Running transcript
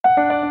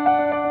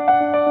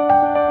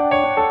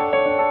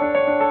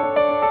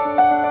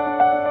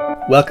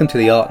Welcome to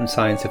the Art and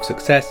Science of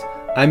Success.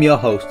 I'm your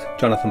host,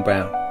 Jonathan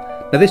Brown.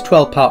 Now, this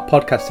 12-part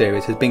podcast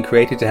series has been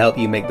created to help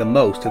you make the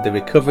most of the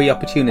recovery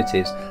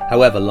opportunities,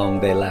 however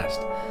long they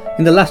last.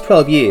 In the last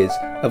 12 years,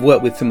 I've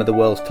worked with some of the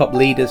world's top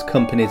leaders,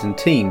 companies and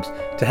teams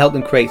to help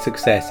them create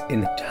success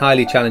in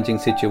highly challenging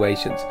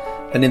situations.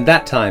 And in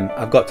that time,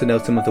 I've got to know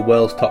some of the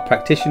world's top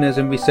practitioners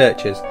and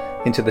researchers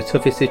into the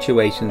toughest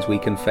situations we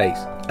can face.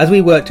 As we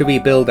work to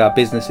rebuild our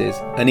businesses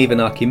and even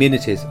our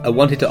communities, I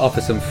wanted to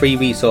offer some free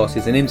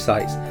resources and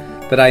insights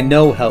that I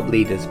know help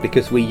leaders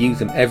because we use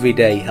them every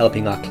day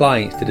helping our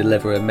clients to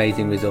deliver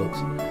amazing results.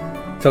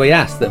 So I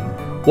asked them,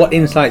 what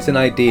insights and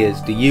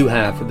ideas do you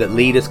have that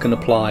leaders can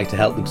apply to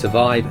help them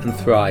survive and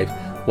thrive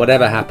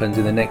whatever happens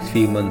in the next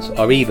few months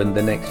or even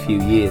the next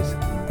few years?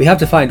 We have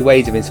to find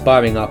ways of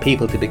inspiring our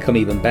people to become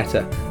even better,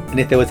 and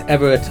if there was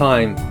ever a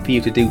time for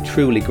you to do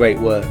truly great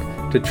work,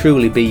 to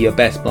truly be your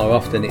best more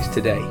often, it's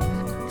today.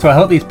 So I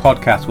hope these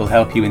podcasts will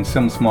help you in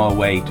some small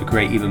way to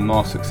create even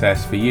more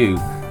success for you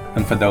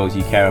and for those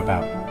you care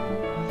about.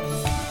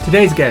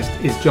 Today's guest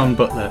is John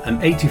Butler, an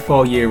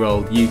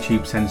 84-year-old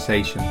YouTube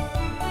sensation.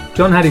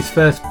 John had his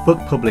first book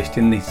published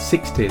in the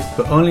 60s,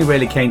 but only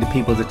really came to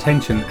people's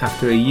attention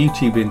after a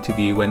YouTube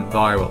interview went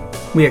viral.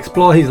 We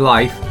explore his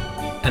life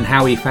and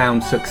how he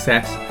found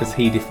success as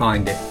he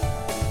defined it.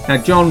 Now,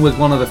 John was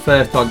one of the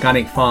first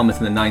organic farmers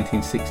in the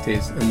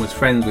 1960s and was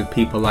friends with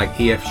people like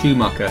E.F.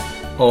 Schumacher,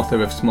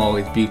 author of Small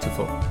is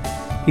Beautiful.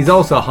 He's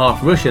also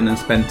half Russian and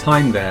spent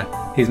time there.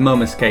 His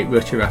mum escaped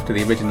Russia after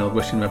the original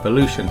Russian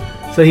Revolution,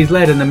 so he's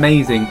led an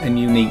amazing and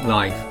unique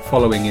life,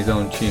 following his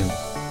own tune.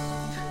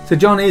 So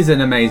John is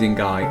an amazing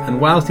guy, and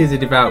whilst he's a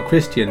devout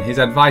Christian, his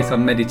advice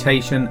on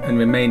meditation and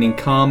remaining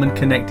calm and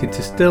connected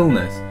to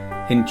stillness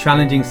in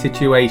challenging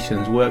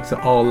situations works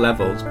at all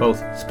levels,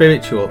 both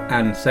spiritual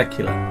and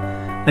secular.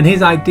 And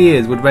his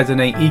ideas would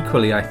resonate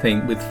equally, I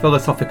think, with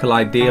philosophical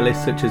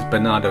idealists such as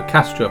Bernardo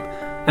Kastrup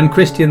and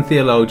Christian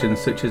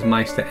theologians such as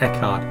Meister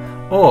Eckhart,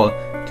 or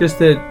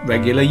just a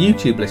regular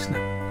YouTube listener.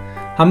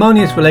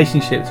 Harmonious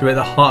relationships are at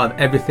the heart of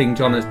everything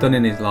John has done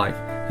in his life,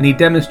 and he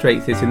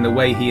demonstrates this in the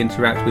way he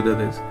interacts with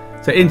others.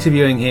 So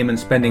interviewing him and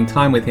spending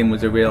time with him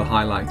was a real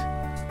highlight.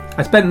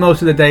 I spent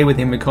most of the day with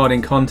him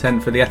recording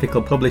content for the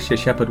ethical publisher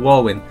Shepherd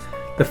Walwyn.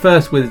 The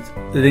first was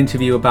an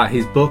interview about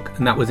his book,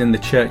 and that was in the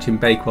church in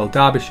Bakewell,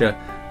 Derbyshire,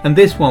 and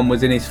this one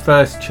was in his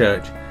first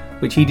church,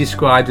 which he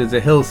described as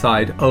a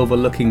hillside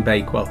overlooking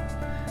Bakewell.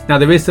 Now,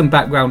 there is some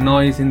background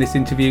noise in this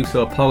interview,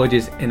 so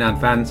apologies in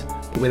advance,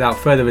 but without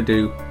further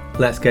ado,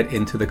 let's get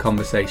into the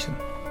conversation.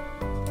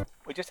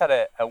 We just had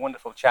a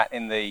wonderful chat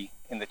in the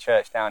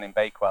church down in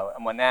Bakewell,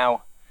 and we're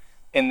now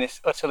in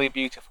this utterly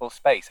beautiful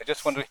space. I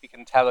just wonder if you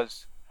can tell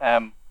us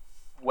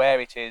where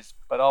it is,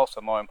 but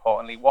also more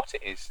importantly, what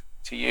it is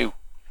to you.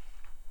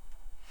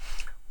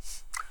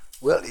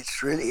 Well,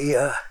 it's really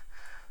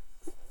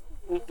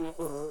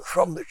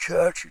from the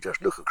church, you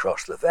just look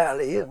across the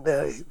valley and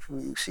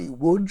you see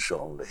woods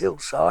on the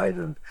hillside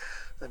and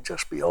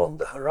just beyond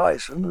the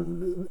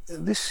horizon,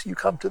 and this you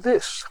come to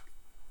this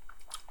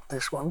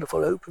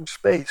wonderful open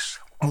space.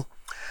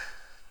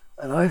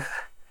 And I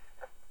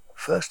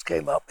first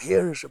came up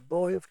here as a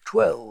boy of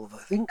 12, I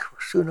think,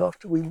 soon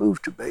after we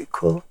moved to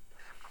Bakewell,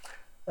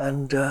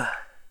 and I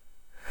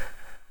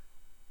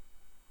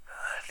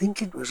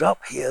think it was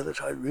up here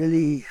that I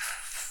really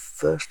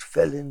first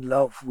fell in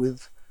love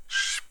with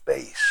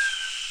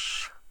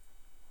space.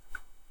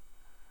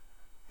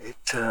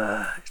 It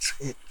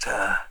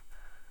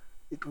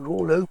was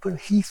all open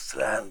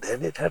heathland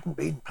then. It hadn't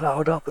been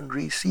ploughed up and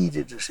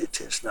reseeded as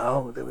it is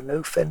now. There were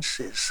no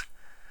fences,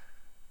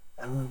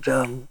 and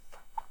there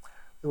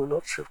were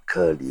lots of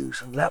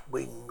curlews and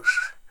lapwings,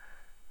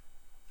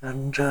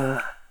 and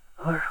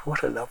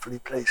what a lovely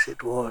place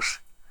it was.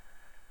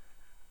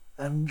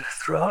 And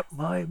throughout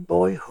my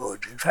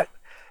boyhood, in fact,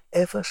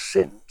 ever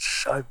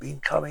since, I've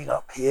been coming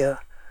up here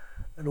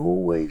and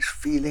always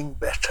feeling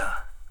better.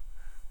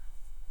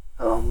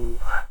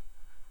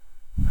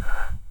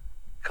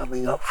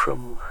 Coming up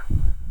from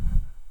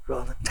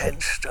rather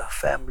tense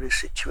family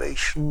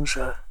situations,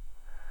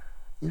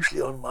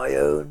 usually on my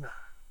own.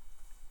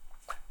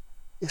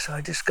 Yes,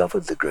 I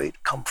discovered the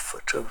great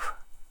comfort of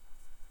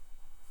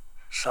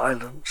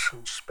silence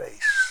and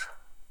space.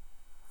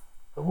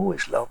 I've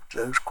always loved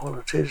those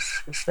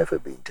qualities. It's never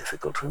been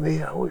difficult for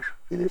me. I always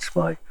feel it's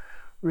my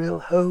real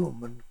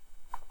home. And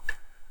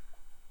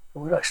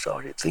when I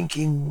started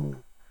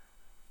thinking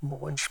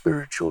more in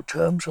spiritual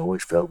terms, I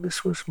always felt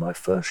this was my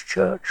first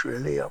church,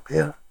 really, up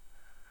here.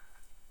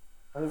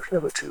 I was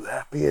never too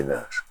happy in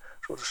a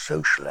sort of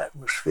social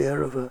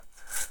atmosphere of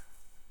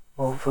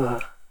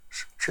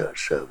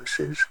church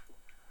services.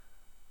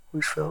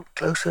 Always felt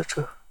closer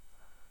to.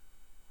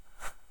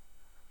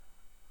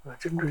 I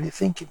didn't really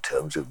think in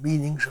terms of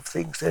meanings of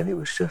things then. It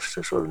was just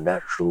a sort of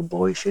natural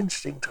boyish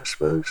instinct, I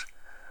suppose,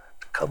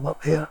 to come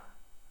up here.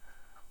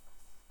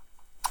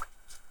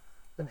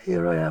 And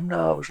here I am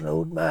now as an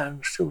old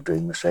man, still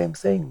doing the same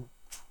thing.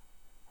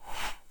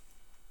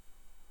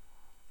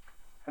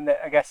 And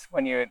I guess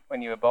when you're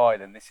a boy,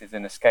 then this is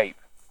an escape,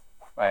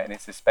 right? And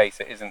it's a space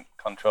that isn't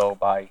controlled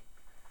by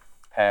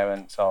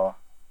parents or?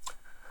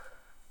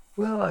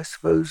 Well, I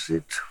suppose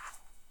it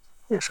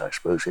was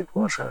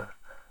a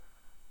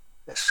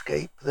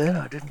escape then.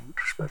 I didn't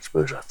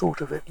suppose I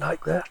thought of it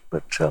like that,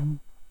 but of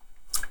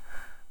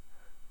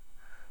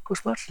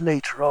course much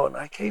later on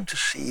I came to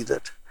see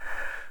that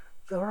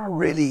there are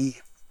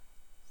really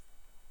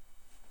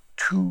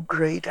two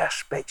great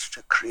aspects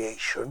to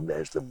creation.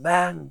 There's the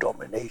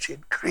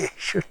man-dominated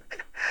creation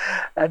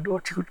and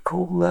what you would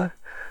call the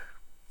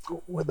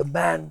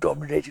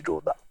man-dominated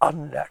or the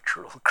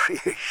unnatural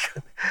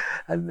creation,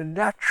 and the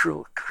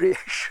natural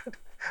creation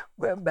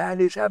where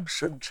man is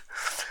absent.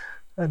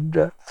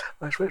 And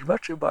I spent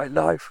much of my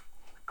life,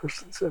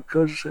 because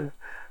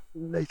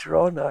later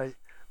on I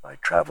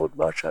travelled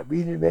much. I've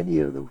been in many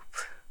of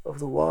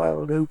the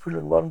wild, open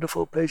and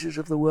wonderful places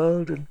of the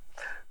world, and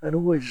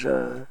always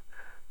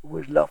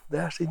loved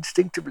that.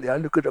 Instinctively I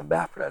look at a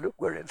map and I look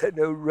where there are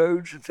no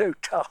roads and no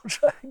towns.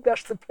 I think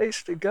that's the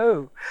place to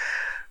go.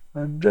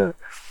 And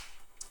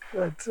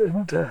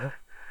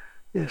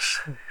yes,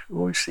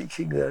 always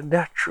seeking the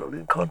natural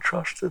in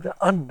contrast to the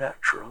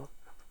unnatural.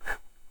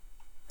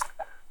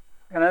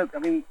 I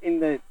mean, in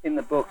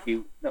the book,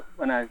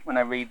 when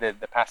I read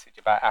the passage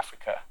about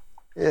Africa,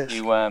 yes,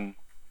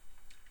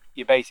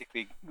 you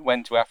basically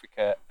went to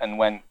Africa and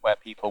went where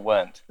people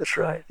weren't. That's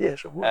right.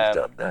 Yes, I've always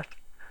done that.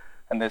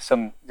 And there's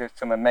some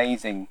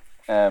amazing.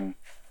 Let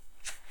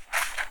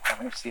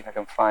me see if I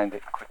can find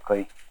it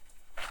quickly.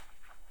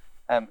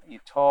 You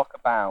talk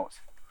about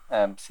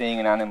seeing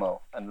an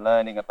animal and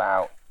learning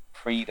about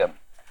freedom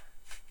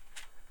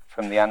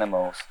from the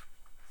animals.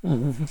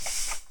 Mm-hmm.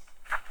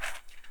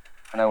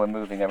 I know we're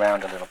moving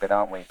around a little bit,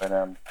 aren't we?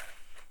 But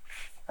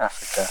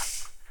Africa.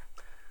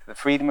 The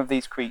freedom of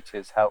these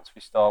creatures helps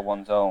restore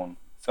one's own.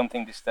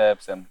 Something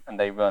disturbs them, and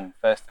they run,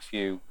 first a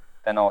few,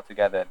 then all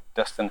together,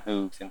 dust and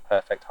hooves in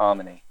perfect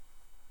harmony.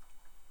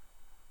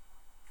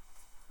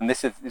 And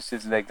this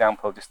is an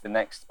example, just the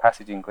next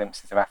passage in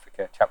Glimpses of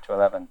Africa, chapter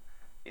 11.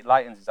 It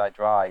lightens as I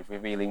drive,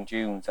 revealing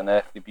dunes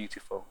unearthly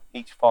beautiful,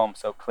 each form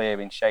so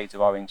clear in shades of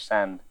orange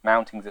sand,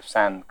 mountings of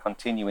sand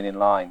continuing in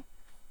line,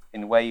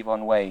 in wave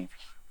on wave,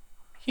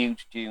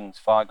 huge dunes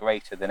far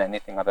greater than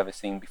anything I've ever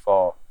seen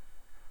before.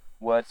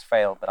 Words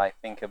fail, but I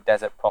think of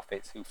desert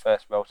prophets who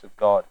first wrote of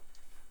God,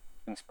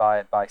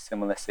 inspired by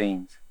similar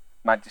scenes.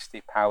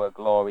 Majesty, power,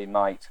 glory,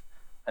 might,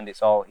 and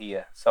it's all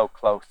here, so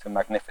close to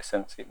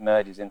magnificence it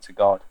merges into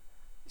God.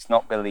 It's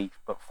not belief,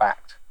 but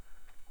fact.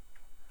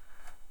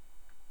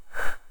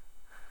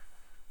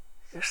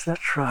 Yes,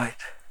 that's right.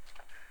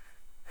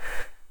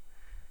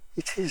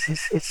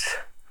 It's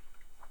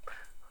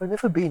I've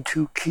never been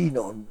too keen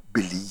on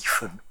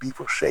belief and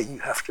people saying you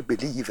have to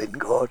believe in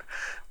God.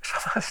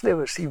 That's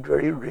never seemed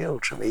very real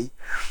to me.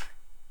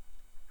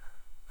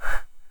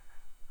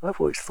 I've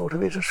always thought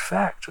of it as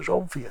fact, as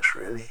obvious,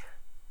 really.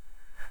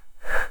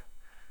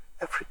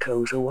 Africa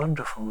was a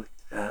wonderful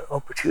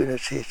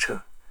opportunity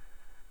to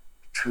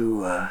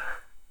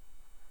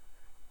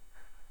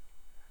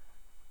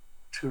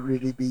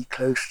really be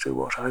close to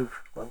what I'm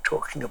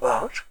talking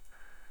about.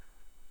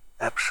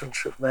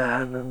 Absence of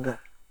man and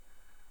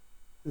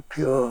the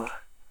pure,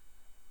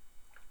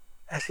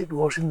 as it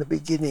was in the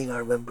beginning. I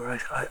remember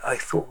I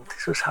thought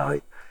this was how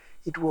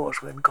it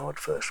was when God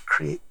first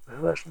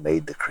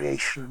made the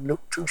creation and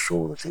looked and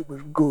saw that it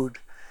was good.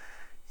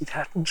 It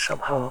hadn't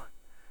somehow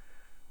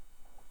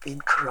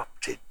been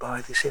corrupted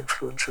by this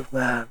influence of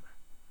man.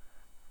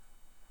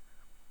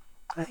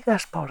 I think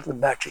that's part of the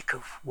magic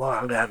of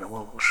wild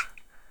animals.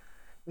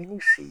 When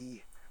you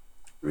see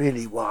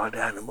really wild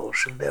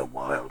animals in their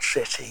wild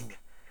setting,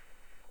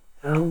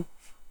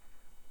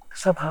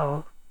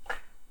 somehow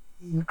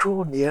you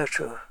draw near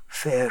to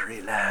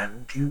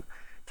fairyland.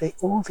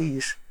 All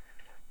these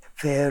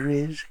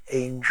fairies,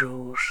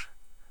 angels,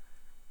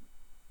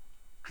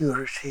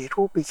 purity, it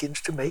all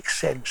begins to make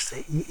sense.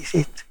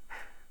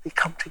 They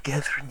come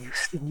together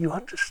and you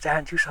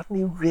understand, you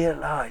suddenly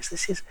realize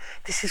this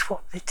is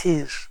what it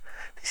is.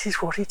 This is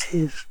what it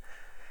is.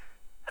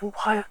 And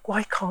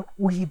why can't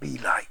we be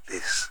like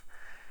this?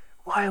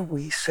 Why are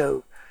we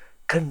so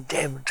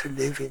condemned to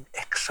live in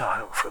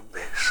exile from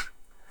this?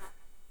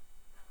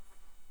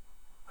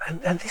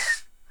 And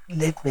this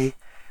led me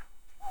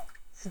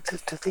to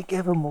think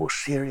ever more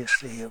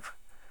seriously of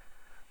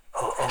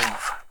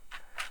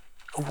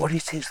what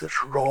it is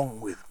that's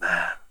wrong with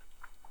man.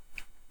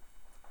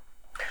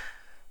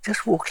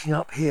 Just walking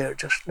up here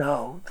just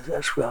now,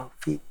 as our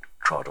feet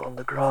trod on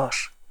the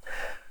grass,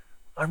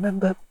 I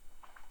remember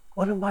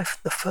one of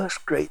the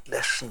first great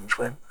lessons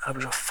when I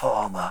was a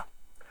farmer.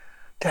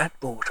 Dad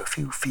bought a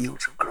few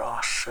fields of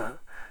grass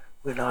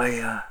when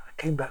I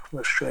came back from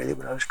Australia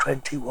when I was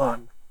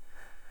 21.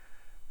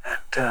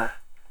 And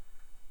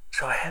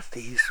so I had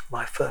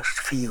my first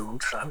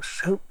fields, and I was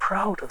so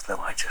proud of them.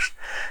 I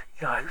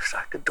was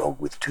like a dog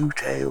with two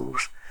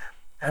tails.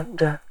 And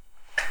then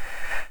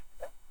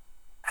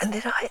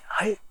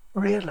I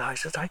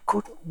realized that I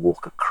couldn't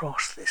walk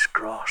across this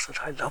grass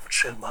that I loved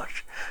so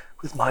much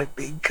with my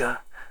big, of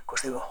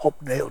course they were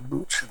hobnailed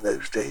boots in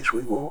those days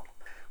we wore,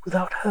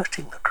 without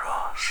hurting the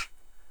grass.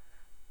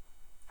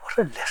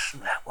 what a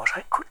lesson that was.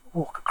 I couldn't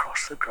walk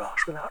across the grass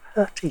without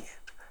hurting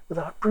it,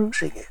 without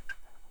bruising it.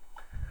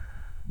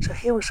 So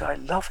here was I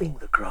loving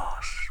the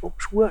grass,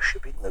 almost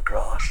worshipping the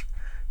grass,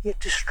 yet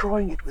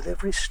destroying it with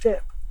every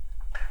step,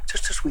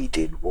 just as we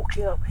did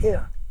walking up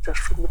here, just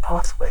from the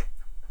pathway.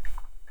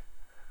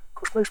 Of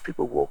course, most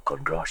people walk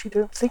on grass, you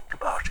don't think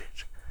about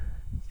it.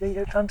 You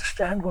don't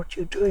understand what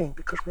you're doing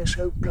because we're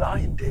so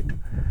blinded.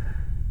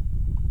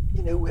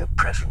 We're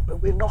present,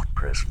 but we're not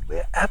present.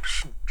 We're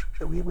absent,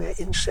 so we're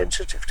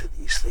insensitive to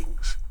these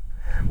things.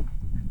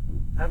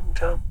 And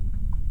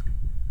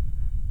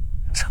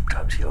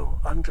sometimes your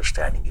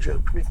understanding is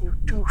open and you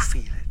do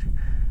feel it.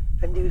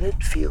 And you then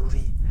feel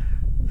the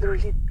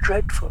really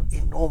dreadful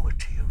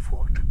enormity of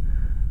what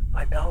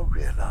I now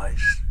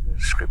realize the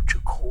scripture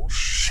calls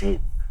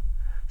sin.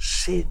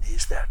 Sin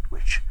is that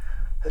which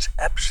has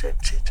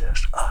absented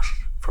us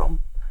from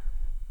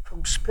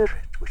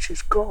spirit, which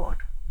is God.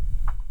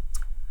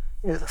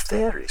 The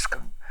fairies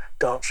can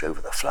dance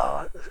over the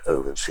flowers,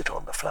 and sit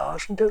on the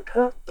flowers and don't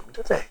hurt them,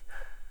 do they?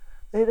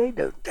 They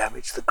don't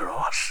damage the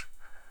grass.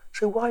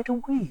 So why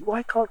do we?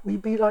 Why can't we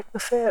be like the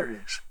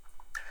fairies?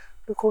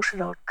 Of course,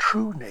 in our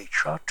true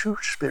nature, our true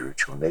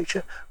spiritual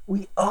nature,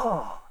 we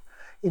are.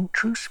 In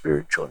true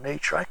spiritual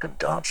nature, I can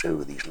dance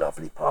over these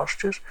lovely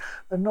pastures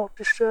and not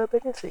disturb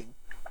anything.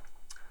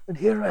 And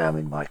here I am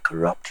in my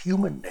corrupt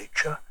human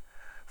nature,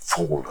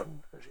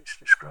 fallen, as it's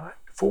described,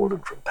 fallen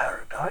from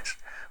paradise,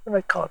 and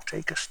I can't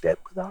take a step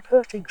without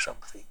hurting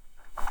something.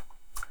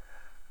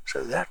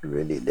 So that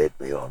really led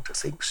me on to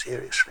think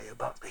seriously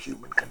about the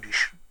human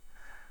condition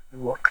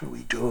and what can we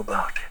do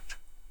about it.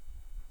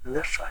 And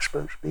that's, I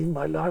suppose, been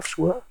my life's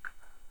work,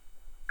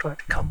 trying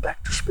to come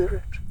back to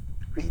spirit,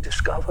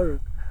 rediscover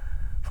and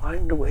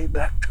find a way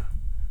back to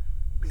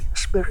being a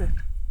spirit.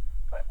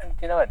 And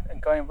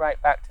and going right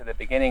back to the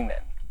beginning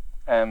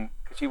then,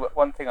 because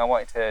one thing I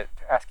wanted to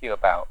ask you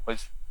about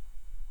was,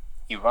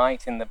 you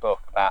write in the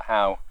book about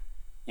how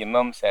your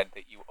mum said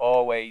that you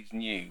always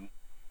knew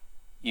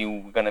you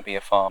were going to be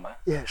a farmer.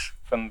 Yes.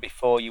 From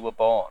before you were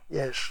born.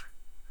 Yes,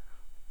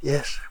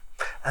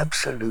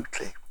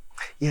 absolutely.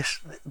 Yes,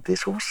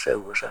 this also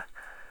was a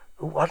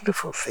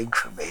wonderful thing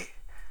for me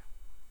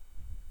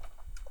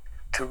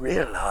to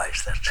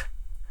realize that,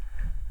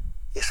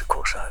 yes, of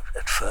course,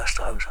 at first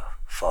I was a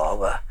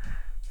farmer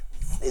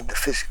in the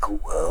physical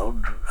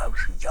world. I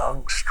was a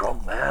young,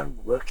 strong man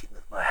working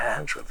with my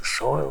hands, with the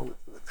soil,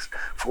 with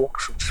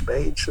forks and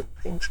spades and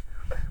things,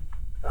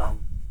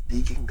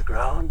 digging the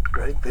ground,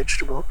 growing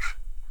vegetables,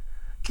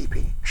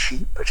 keeping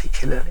sheep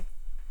particularly.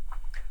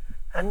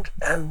 And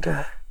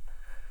then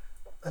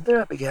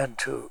I began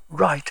to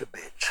write a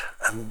bit,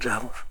 and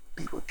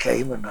people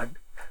came, and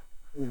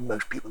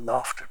most people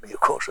laughed at me, of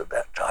course, at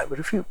that time, but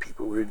a few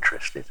people were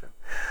interested and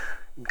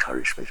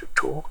encouraged me to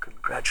talk, and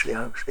gradually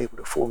I was able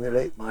to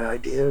formulate my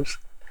ideas.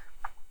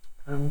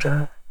 And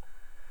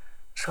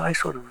so I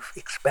sort of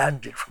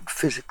expanded from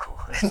physical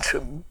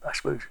into, I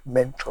suppose,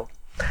 mental.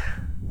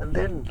 And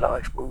then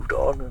life moved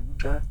on,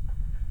 and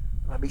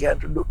I began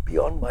to look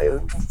beyond my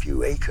own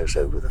few acres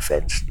over the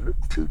fence, to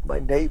include my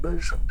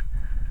neighbours, and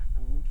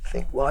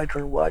think wider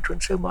and wider.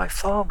 And so my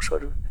farm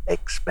sort of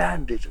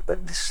expanded,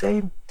 but the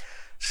same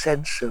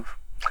sense of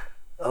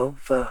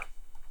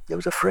there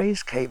was a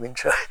phrase came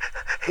into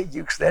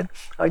use then.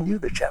 I knew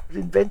the chap that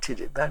invented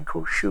it, a man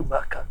called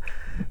Schumacher,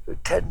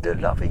 tender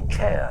loving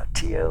care,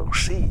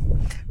 TLC,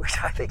 which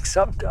I think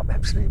summed up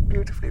absolutely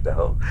beautifully the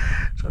whole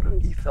sort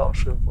of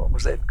ethos of what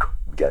was then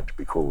began to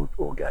be called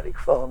organic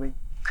farming,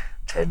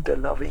 tender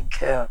loving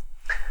care.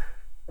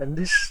 And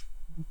this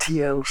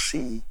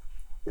TLC,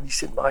 at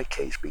least in my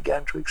case,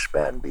 began to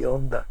expand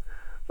beyond the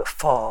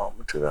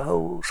farm to the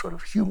whole sort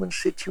of human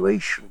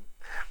situation,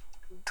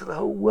 to the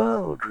whole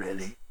world,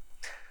 really.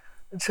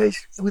 And so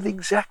it's with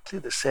exactly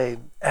the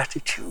same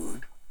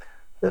attitude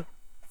that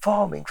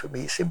farming for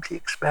me simply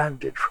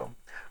expanded from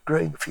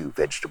growing a few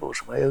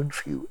vegetables on my own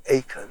few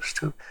acres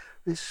to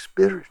this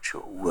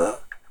spiritual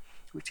work,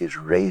 which is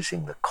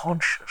raising the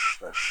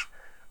consciousness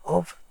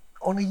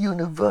on a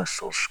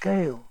universal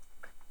scale.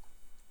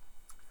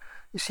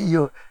 You see,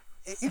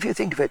 if you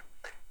think of it,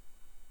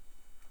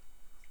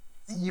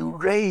 you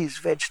raise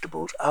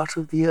vegetables out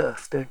of the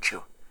earth, don't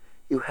you?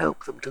 You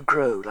help them to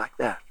grow like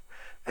that.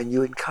 And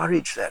you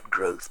encourage that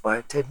growth by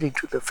attending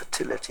to the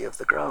fertility of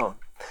the ground.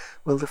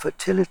 Well, the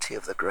fertility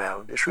of the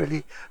ground is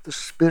really the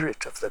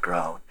spirit of the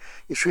ground.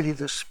 It's really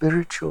the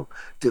spiritual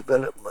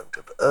development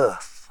of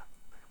earth,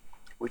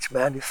 which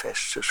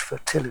manifests as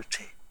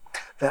fertility.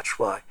 That's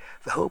why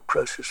the whole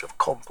process of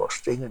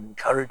composting and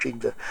encouraging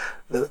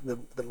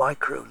the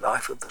micro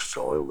life of the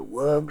soil, the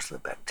worms, the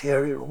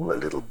bacteria, all the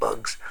little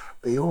bugs,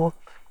 they all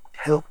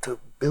help to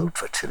build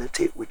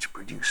fertility, which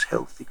produce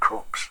healthy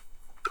crops.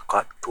 I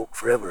can't talk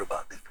forever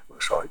about this. I'm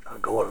sorry, I'll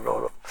go on and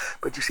on.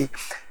 But you see,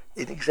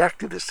 in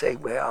exactly the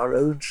same way, our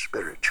own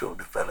spiritual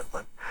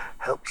development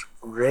helps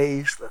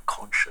raise the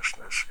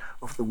consciousness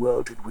of the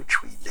world in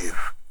which we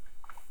live.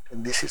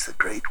 And this is the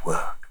great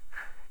work.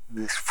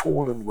 This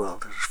fallen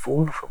world that has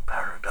fallen from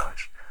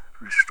paradise,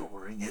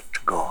 restoring it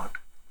to God.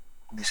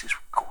 And this is,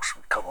 of course,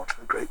 we come on to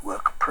the great work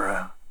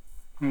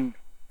And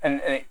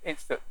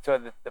it's the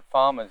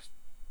farmers,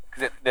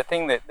 because the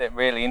thing that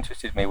really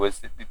interested me was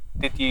that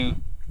did you,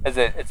 as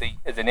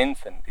an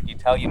infant, did you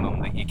tell your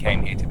mum that you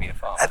came here to be a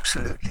farmer?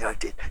 Absolutely, I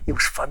did. It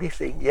was a funny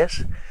thing,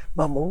 yes.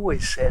 Mum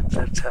always said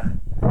that,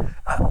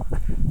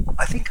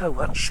 I think I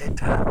once said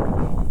to her,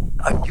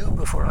 I knew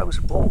before I was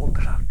born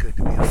that I was going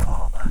to be a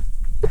farmer.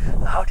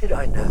 How did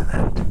I know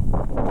that?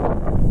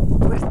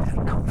 Where did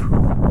that come from?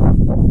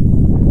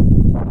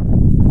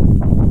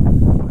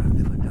 But I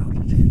never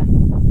doubted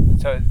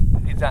it. So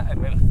is that,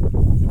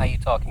 are you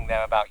talking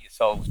there about your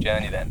soul's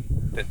journey then?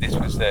 That this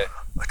was the...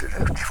 I don't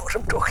know what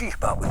I'm talking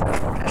about, but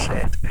that's what I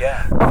said.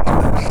 Yeah.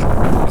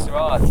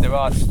 Because there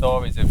are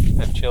stories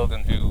of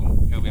children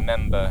who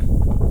remember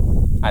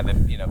either,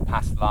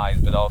 past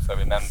lives, but also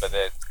remember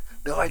that...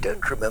 No, I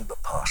don't remember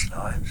past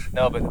lives.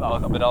 No, but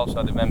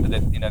also remember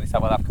that, they say,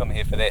 well, I've come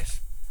here for this.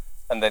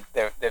 And that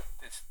I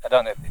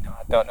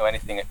don't know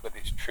anything whether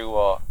it's true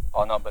or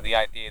not, but the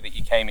idea that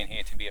you came in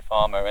here to be a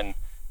farmer and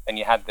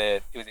you had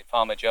was it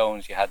Farmer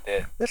Jones you had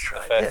the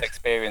first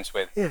experience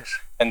with? Yes.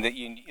 And that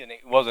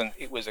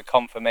it was a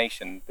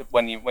confirmation that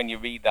when you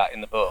read that in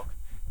the book,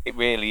 it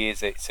really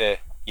is, it's a,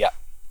 yeah,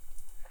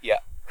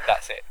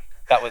 that's it.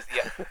 That was,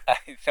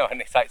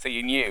 and it's like, so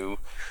you knew,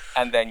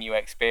 and then you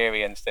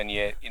experienced, and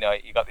you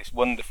got this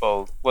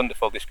wonderful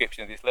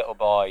description of this little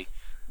boy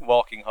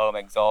walking home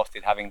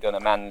exhausted, having done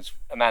a man's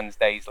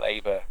day's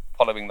labour,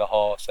 following the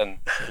horse, and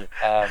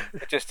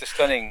just a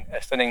stunning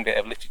bit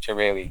of literature,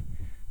 really.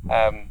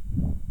 And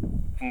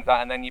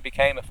then you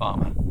became a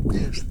farmer.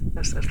 Yes,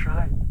 that's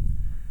right.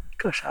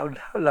 Gosh, how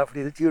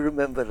lovely that you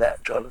remember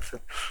that, Jonathan.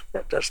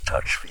 That does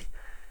touch me.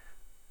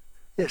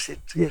 Yes,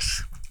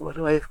 one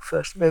of my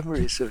first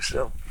memories of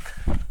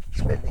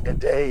spending a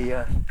day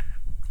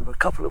with a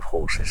couple of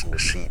horses and a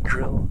seed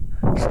drill,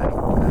 sowing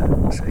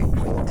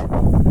wheat.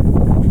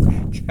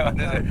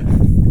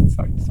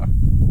 Sorry.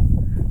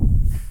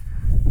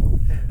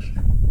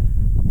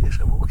 Yes,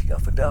 I'm walking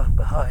up and down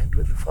behind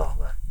with the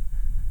farmer.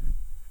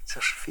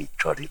 Just feet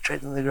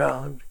treading the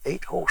ground,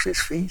 8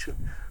 horses' feet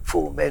and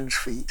 4 men's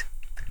feet.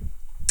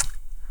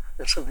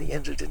 And something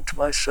entered into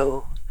my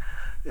soul.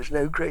 There's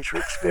no greater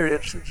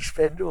experience than to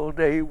spend all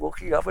day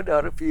walking up and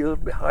down a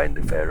field behind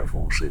a pair of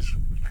horses.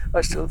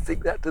 I still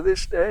think that to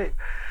this day.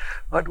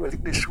 I'd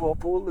willingly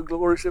swap all the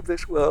glories of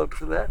this world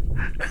for that. Do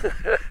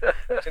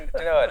you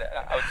know what?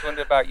 I was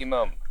wondering about your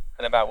mum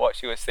and about what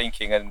she was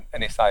thinking, and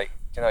it's like,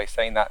 he's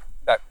saying that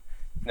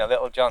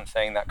little John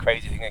saying that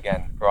crazy thing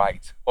again.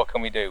 Right, what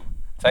can we do?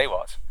 Tell you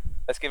what,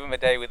 let's give him a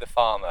day with the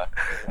farmer,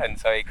 and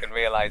so he can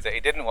realise that he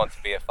didn't want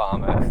to be a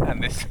farmer,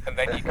 and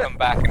then you come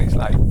back and it's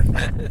like,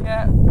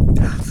 yeah.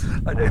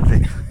 I don't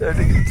think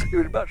it's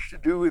had much to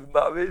do with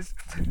mummies.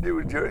 It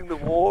was during the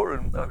war,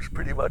 and I was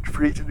pretty much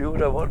free to do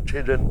what I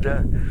wanted,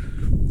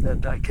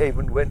 and I came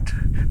and went.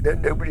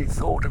 Nobody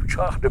thought of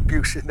child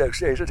abuse in those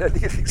days. I don't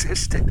think it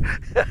existed.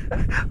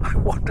 I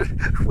wandered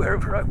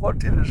wherever I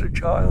wanted as a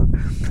child,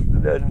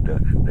 and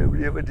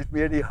nobody ever did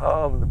me any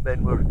harm.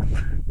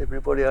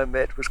 Everybody I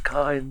met was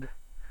kind.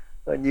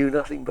 I knew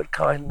nothing but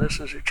kindness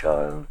as a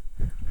child,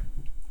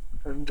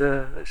 and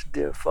this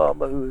dear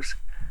farmer who was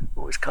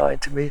always kind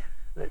to me,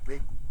 let me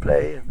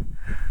play, and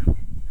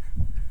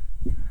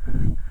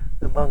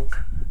among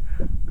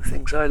the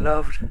things I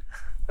loved.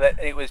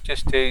 It was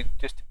just to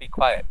be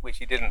quiet, which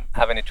you didn't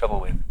have any trouble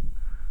with.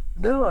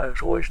 No, I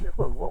was always,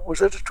 what was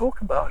there to talk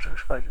about?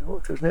 There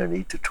was no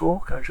need to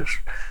talk. I just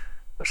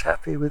was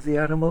happy with the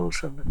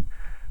animals and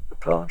the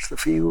plants, the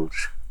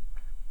fields.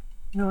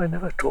 No, I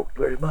never talked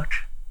very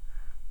much.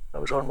 I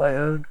was on my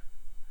own.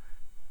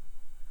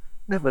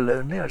 Never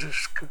lonely. I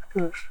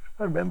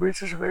remember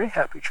it as a very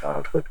happy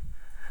childhood.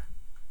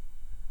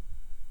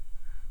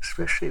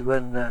 Especially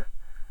when I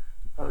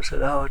was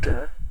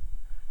allowed,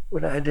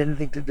 when I had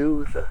anything to do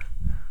with the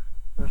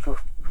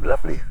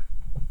lovely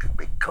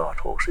big cart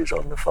horses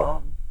on the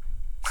farm.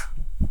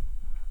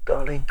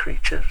 Darling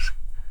creatures.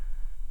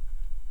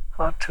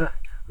 Hard to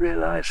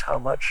realise how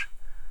much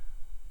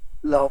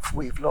love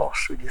we've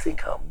lost when you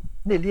think how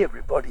nearly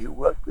everybody who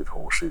worked with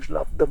horses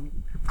loved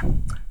them.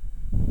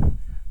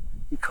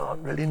 You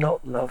can't really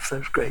not love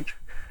those great,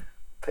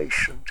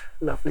 patient,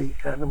 lovely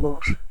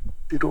animals.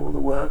 Did all the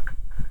work.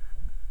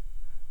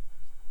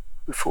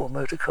 Before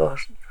motor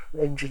cars,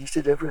 engines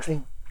did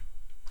everything.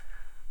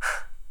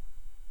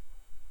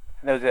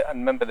 I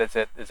remember there's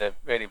a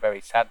really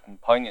very sad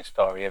and poignant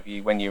story of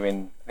you when you were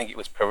in, I think it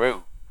was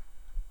Peru.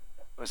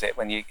 Was it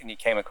when you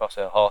came across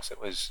a horse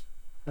that was?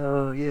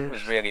 Oh yes.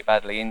 Was really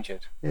badly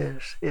injured.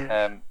 Yes.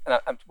 And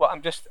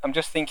I'm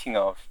just thinking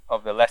of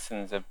the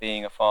lessons of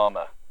being a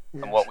farmer,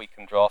 yes, and what we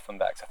can draw from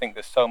that. 'Cause I think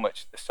there's so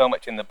much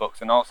in the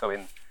books, and also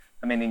in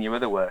your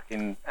other work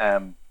in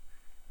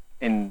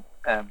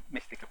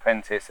Mystic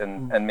Apprentice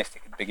and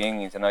Mystic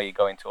Beginnings. I know you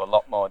go into a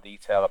lot more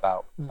detail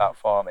about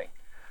farming.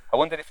 I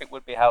wondered if it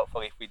would be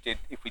helpful if we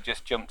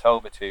just jumped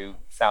over to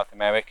South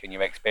America and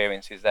your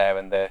experiences there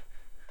and the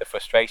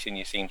frustration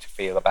you seem to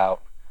feel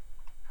about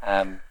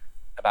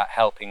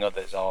helping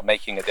others or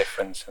making a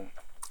difference. And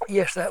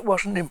yes, that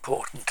was an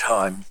important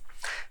time.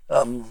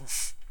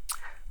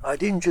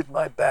 I'd injured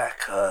my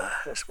back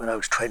when I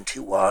was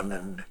 21,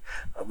 and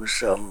I was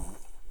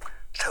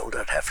told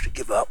I'd have to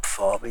give up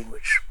farming,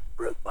 which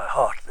broke my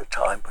heart at the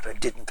time, but I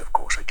didn't, of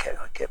course. I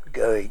kept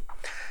going.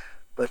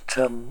 But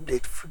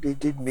it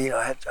did mean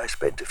I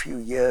spent a few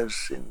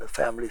years in the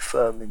family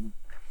firm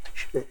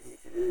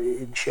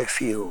in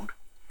Sheffield,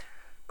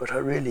 but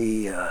I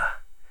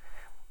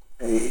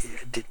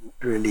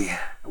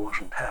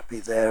wasn't happy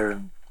there,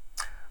 and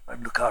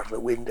I'd look out of the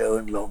window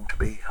and long to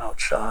be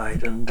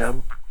outside.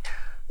 And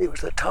it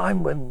was the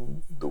time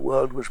when the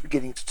world was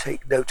beginning to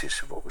take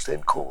notice of what was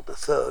then called the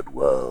Third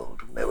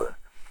World, and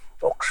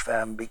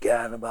Oxfam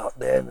began about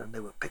then, and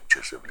there were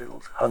pictures of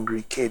little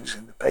hungry kids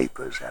in the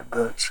papers,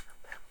 adverts.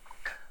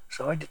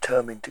 So I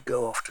determined to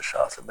go off to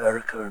South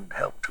America and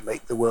help to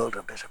make the world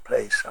a better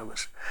place. I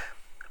was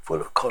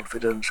full of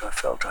confidence. I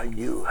felt I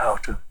knew how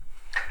to.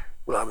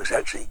 Well, I was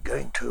actually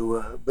going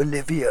to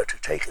Bolivia to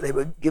take. They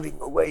were giving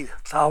away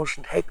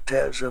 1,000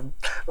 hectares of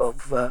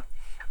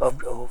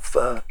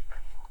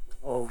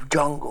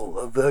jungle,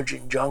 of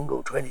virgin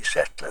jungle, to any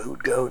settler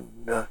who'd go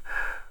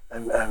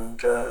and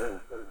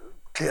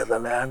clear the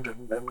land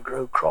and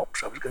grow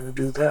crops. I was going to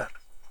do that,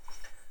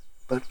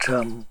 but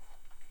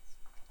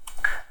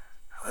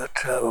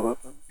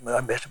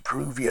I met a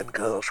Peruvian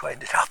girl, so I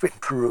ended up in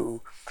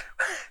Peru,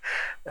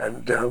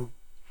 and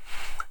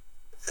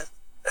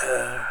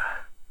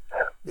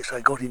yes,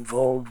 I got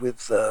involved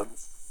with the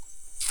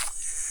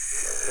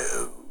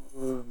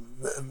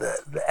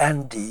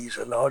Andes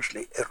are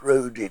largely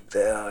eroded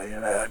there,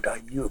 and I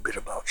knew a bit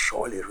about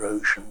soil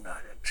erosion. I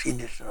had seen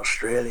it in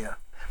Australia.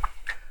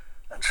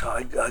 And so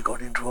I got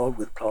involved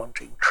with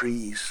planting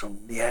trees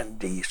on the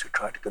Andes to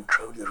try to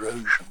control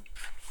erosion.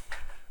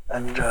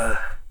 And, I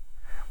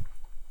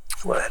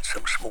had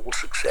some small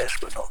success,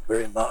 but not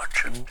very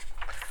much. And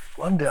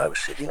one day I was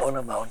sitting on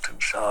a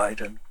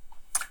mountainside, and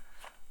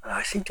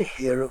I seemed to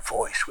hear a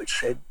voice which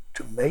said,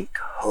 "To make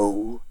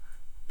whole,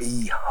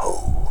 be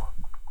whole."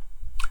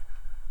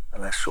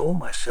 And I saw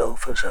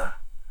myself as a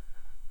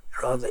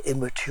rather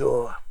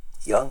immature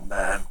young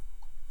man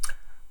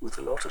with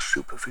a lot of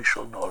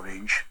superficial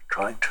knowledge,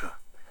 trying to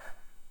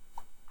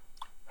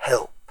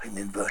help, in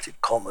inverted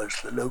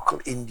commas, the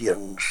local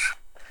Indians,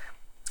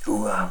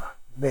 who were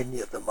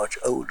many of them much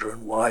older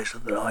and wiser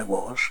than I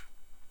was.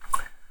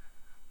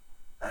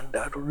 And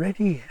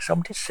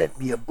somebody sent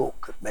me a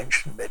book that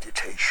mentioned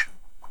meditation.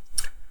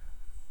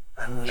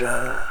 And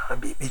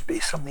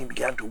something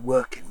began to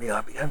work in me. I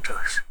began to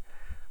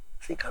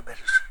think I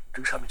better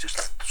do something to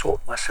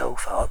sort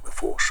myself out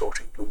before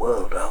sorting the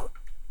world out.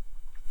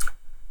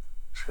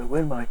 So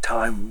when my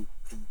time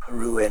in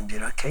Peru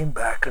ended, I came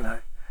back and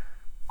I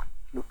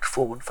looked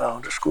for and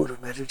found a school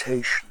of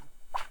meditation.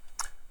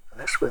 And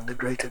that's when the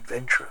great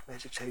adventure of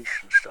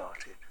meditation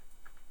started.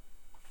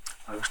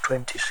 I was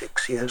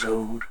 26 years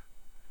old.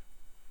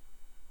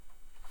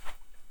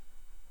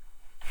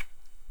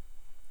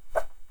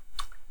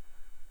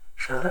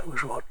 So that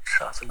was what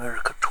South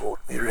America taught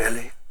me,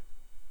 really.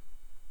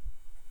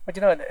 But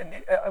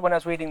when I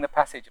was reading the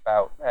passage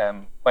about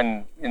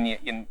when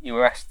you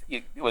were asked,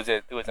 there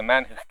was a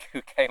man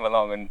who came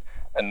along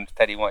and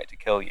said he wanted to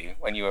kill you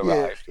when you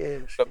arrived.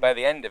 Yes, but by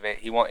the end of it,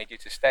 he wanted you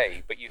to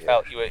stay. But you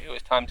felt it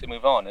was time to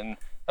move on.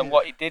 And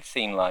what it did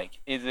seem like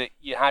is that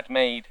you had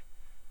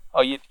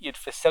you'd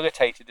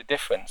facilitated a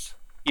difference.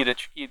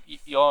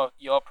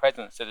 Your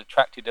presence had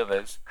attracted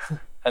others,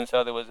 and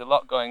so there was a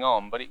lot going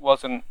on. But it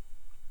wasn't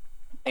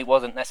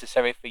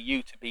necessary for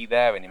you to be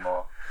there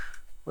anymore.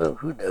 Well,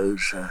 who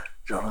knows,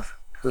 Jonathan?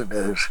 Who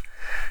knows?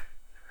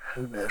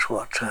 Who knows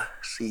what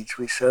seeds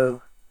we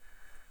sow?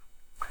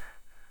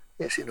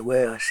 Yes, in a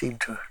way I seem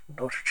to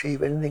not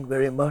achieve anything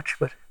very much,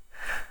 but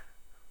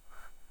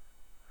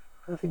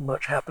I think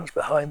much happens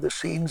behind the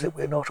scenes that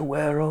we're not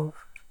aware of.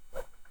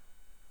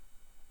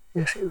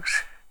 Yes,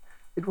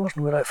 it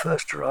wasn't when I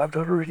first arrived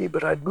already,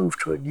 but I'd moved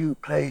to a new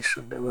place,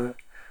 and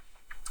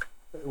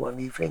one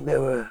evening there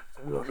were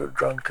a lot of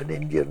drunken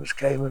Indians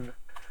came and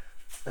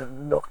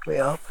knocked me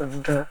up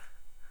and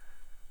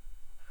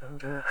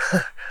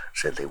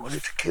said they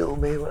wanted to kill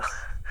me. Well,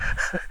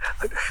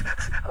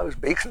 I was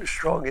big and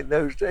strong in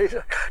those days.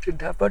 I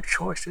didn't have much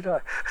choice, did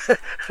I?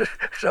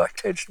 So I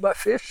clenched my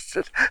fists.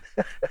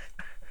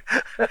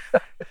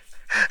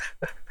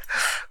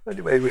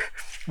 Anyway,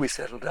 we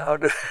settled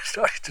down and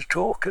started to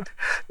talk, and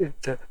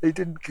they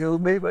didn't kill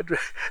me, but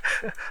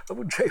I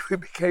wouldn't say we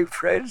became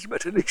friends,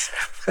 but at least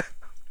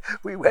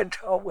we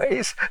went our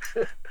ways.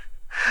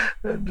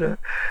 And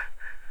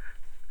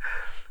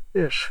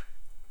yes,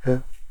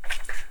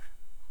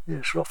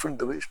 often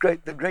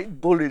the great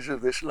bullies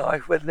of this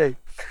life, when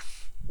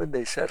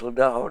they settle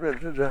down,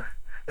 and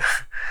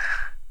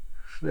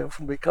they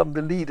often become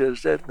the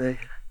leaders, don't they?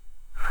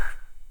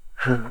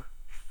 I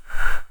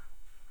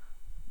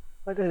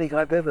don't think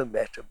I've ever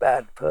met a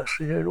bad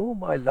person in all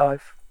my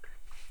life.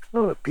 A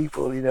lot of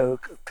people,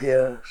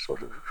 appear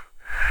sort of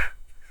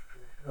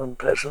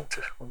unpleasant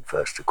on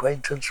first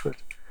acquaintance, but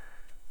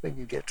when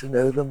you get to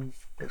know them,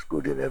 there's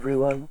good in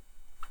everyone.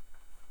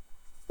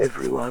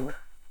 Everyone.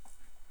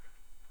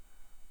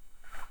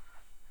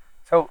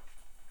 So,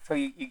 So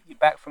you're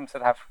back from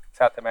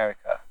South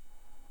America,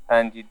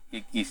 and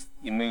you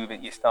move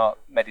and you start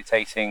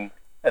meditating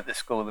at the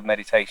School of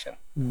Meditation.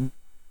 Mm-hmm.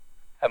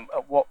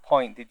 At what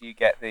point did you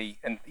get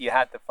and you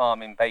had the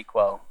farm in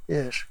Bakewell?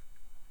 Yes.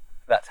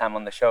 That time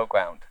on the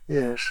showground.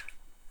 Yes.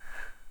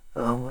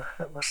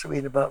 That must have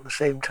been about the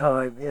same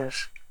time.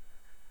 Yes.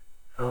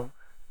 So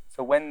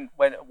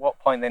at what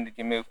point then did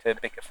you move to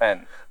Bicker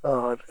Fen?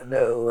 Oh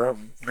no,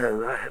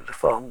 I had the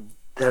farm.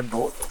 Dad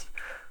bought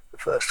the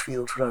first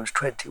fields when I was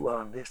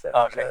 21. Yes, that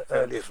was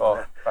earlier than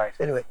that. Right.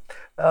 Anyway,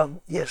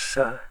 yes.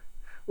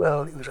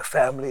 Well, it was a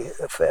family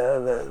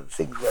affair.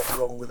 Things went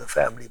wrong with the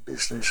family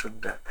business,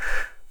 and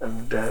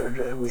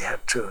we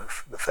had to.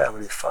 The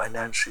family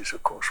finances,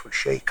 of course, were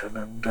shaken,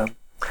 and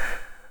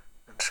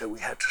so we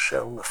had to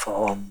sell the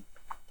farm.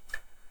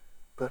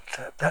 But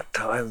at that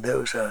time, there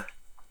was a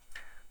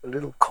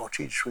little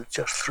cottage with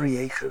just 3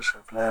 acres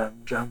of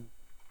land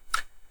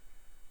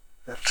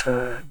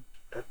that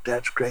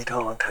Dad's great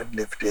aunt had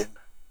lived in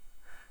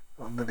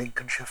on the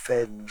Lincolnshire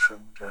Fens,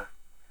 and of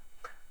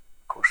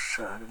course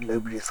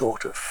nobody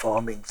thought of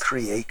farming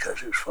 3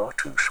 acres. It was far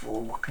too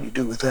small. What can you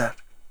do with that?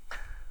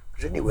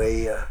 But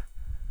anyway, at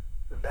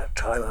that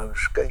time I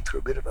was going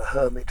through a bit of a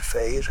hermit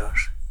phase. I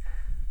was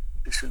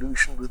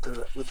disillusioned with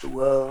the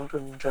world,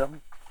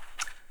 and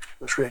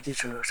was ready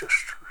to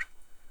just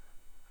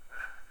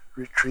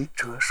retreat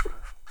to a sort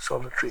of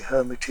solitary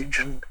hermitage,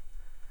 and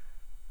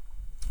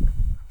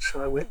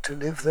so I went to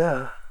live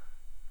there.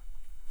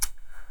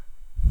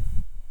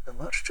 And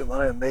much to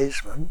my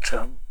amazement,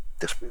 on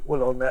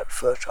that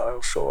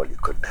fertile soil you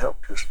couldn't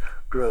help just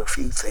grow a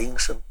few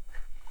things.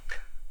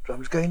 But I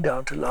was going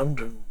down to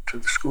London to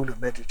the School of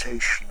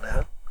Meditation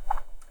there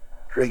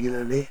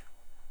regularly,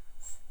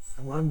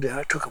 and one day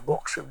I took a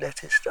box of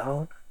lettuce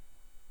down,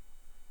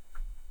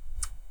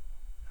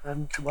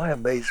 and to my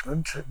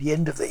amazement, at the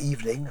end of the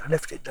evening, I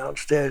left it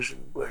downstairs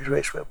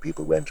where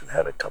people went and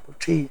had a cup of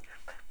tea.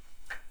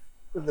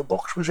 And the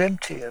box was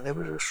empty, and there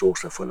was a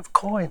saucer full of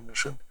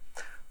coins, and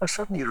I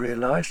suddenly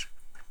realised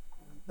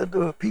that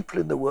there were people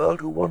in the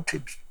world who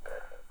wanted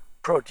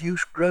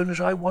produce grown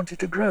as I wanted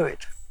to grow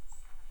it.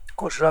 Of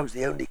course, I was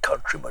the only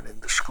countryman in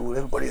the school.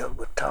 Everybody else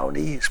were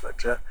townies,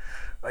 but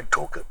I'd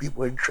talk at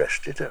people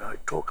interested, and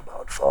I'd talk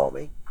about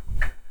farming,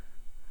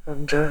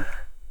 and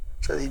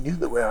so they knew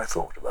the way I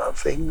thought about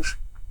things.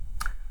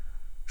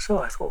 So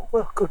I thought,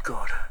 well, good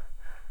God,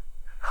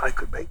 I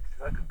could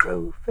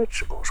grow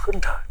vegetables,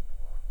 couldn't I?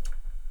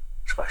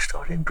 So I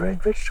started growing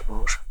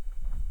vegetables.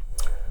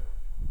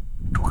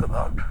 Talk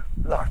about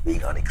life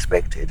being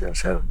unexpected, and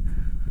so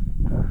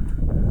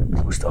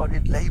people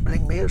started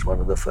labelling me as one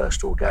of the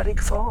first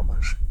organic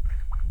farmers.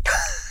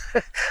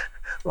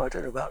 Well, I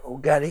don't know about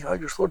organic, I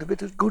just thought of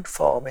it as good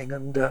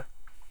farming, but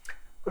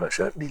I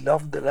certainly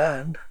loved the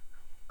land.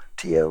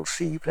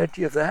 TLC,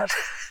 plenty of that.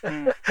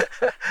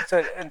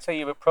 So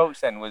your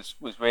approach then was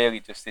really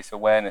just this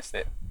awareness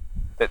that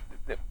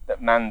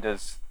man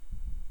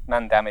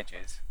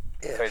damages.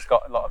 Yes. So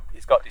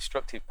it's got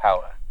destructive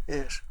power.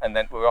 Yes. And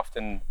then we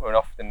often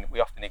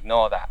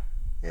ignore that,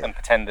 yes, and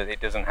pretend that it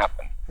doesn't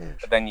happen. Yes.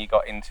 But then you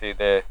got into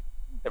the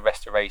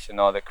restoration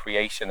or the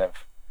creation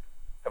of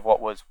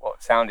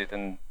what sounded,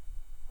 and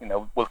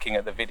looking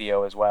at the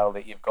video as well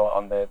that you've got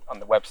on the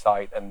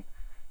website, and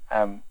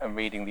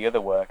reading the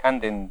other work,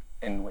 and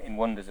in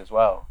Wonders as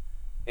well,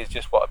 is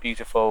just how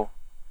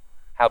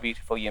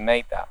beautiful you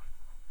made that.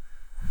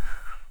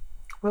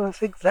 Well, I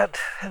think that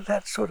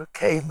sort of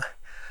came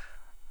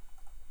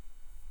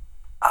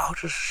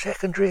out as a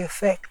secondary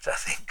effect, I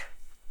think.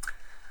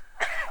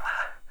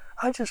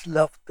 I just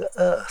love the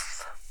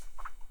earth.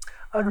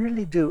 I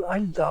really do. I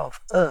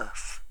love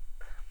earth.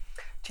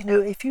 Do you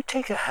know, if you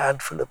take a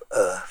handful of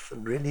earth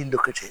and really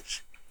look at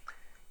it,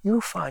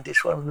 you'll find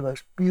it's one of the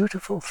most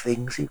beautiful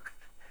things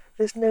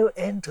there's no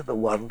end to the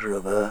wonder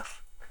of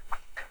earth.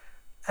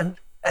 And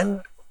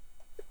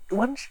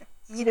once,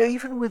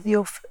 even with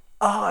your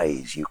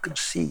eyes, you can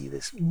see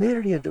this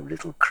myriad of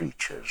little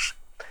creatures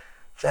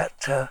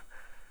that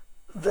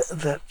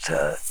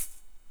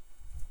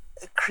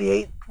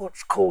create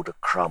what's called a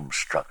crumb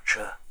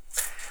structure.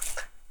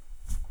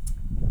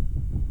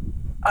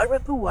 I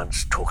remember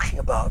once talking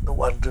about the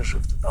wonders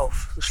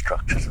of the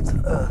structures of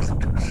the earth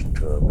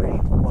to a very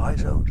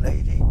wise old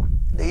lady.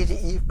 Lady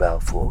Eve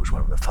Balfour was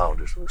one of the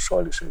founders of the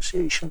Soil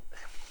Association.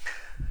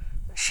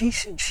 She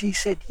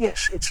said,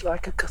 yes, it's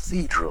like a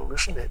cathedral,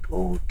 isn't it?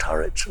 All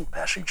turrets and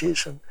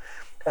passages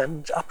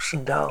and ups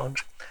and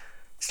downs.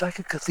 It's like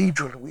a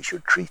cathedral, and we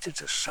should treat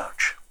it as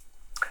such.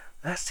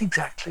 That's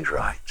exactly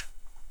right.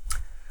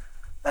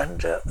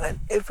 And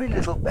every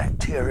little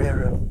bacteria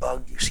and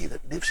bug you see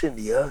that lives in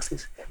the earth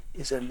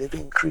is a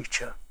living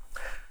creature.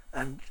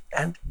 And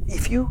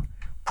if you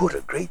put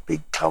a great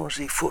big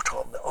clumsy foot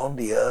on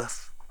the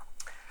earth,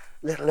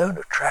 let alone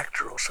a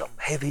tractor or some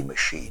heavy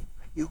machine,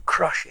 you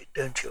crush it,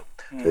 don't you?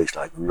 So it's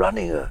like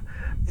running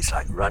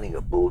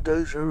a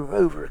bulldozer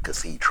over a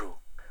cathedral.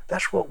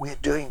 That's what we're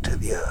doing to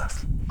the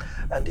earth.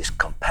 And this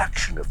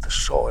compaction of the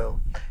soil,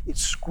 it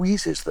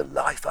squeezes the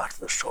life out of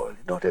the soil.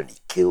 It not only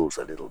kills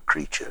the little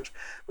creatures,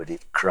 but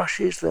it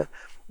crushes the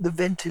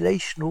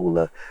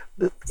ventilation,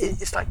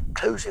 it's like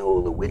closing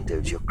all the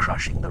windows. You're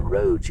crushing the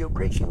roads. You're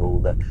breaking all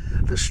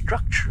the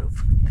structure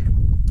of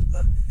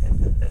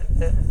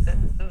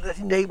that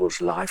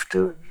enables life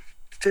to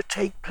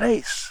take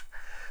place.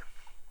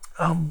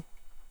 And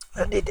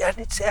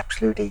it's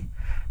absolutely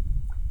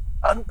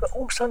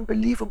almost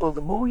unbelievable.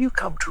 The more you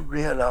come to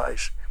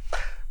realize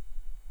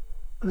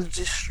the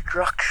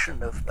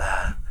destruction of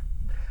man,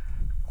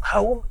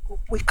 how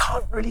we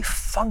can't really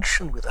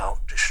function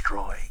without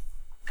destroying.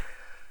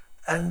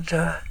 And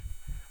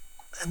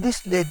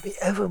this led me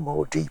ever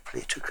more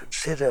deeply to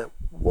consider,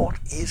 what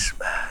is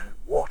man?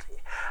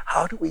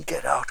 How do we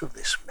get out of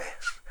this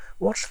mess?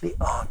 What's the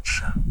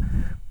answer?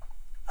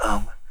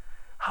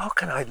 How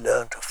can I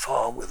learn to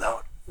farm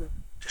without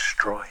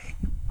destroying?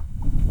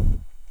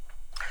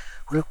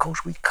 Well, of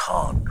course, we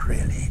can't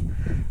really,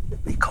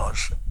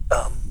 because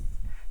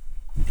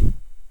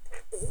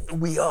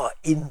we are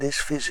in this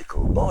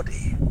physical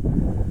body.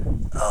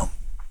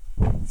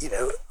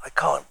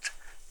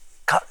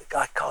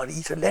 I can't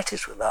eat a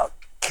lettuce without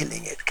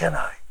killing it, can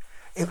I?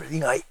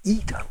 Everything I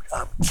eat,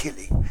 I'm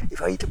killing.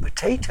 If I eat a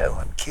potato,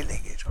 I'm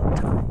killing it,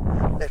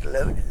 let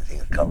alone anything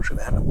that comes from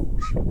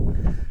animals.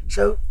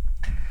 So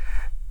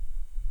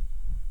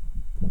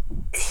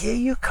here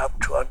you come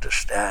to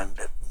understand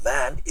that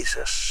man is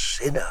a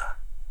sinner,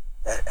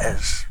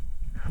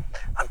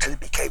 until it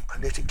became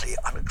politically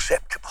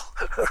unacceptable.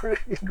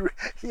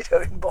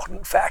 in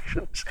modern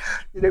fashions,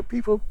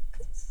 people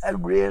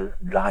have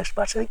realized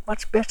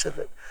much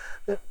better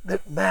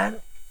that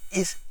man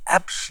is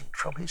absent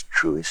from his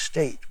truest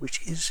state,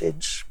 which is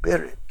in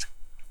spirit.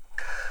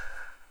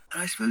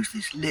 And I suppose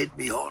this led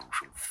me on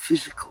from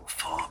physical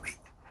farming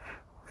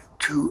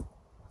to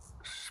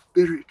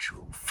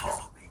spiritual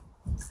farming,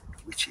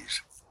 which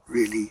is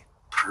really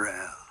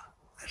prayer.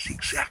 That's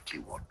exactly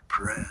what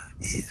prayer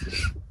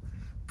is.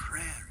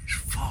 Prayer is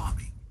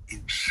farming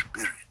in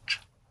spirit.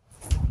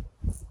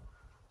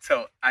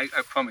 So I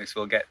promise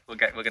we're going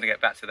to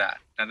get back to that.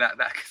 And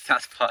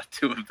that's part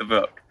 2 of the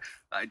book.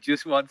 I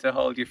just want to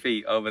hold your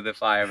feet over the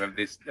fire of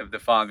the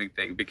farming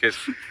thing, because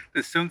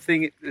there's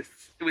something. I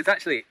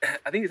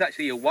think it's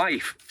actually your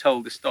wife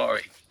told the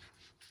story,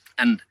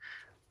 and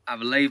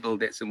I've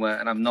labelled it somewhere,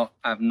 and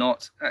I've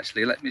not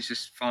actually. Let me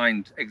just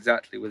find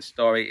exactly what the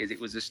story is. It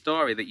was a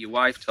story that your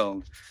wife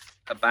told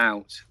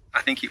about.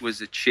 I think it was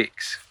the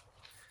chicks.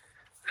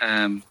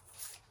 Yes,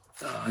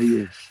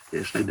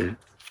 I know.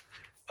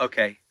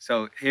 Okay,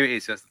 so here it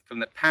is, from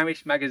the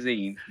Parish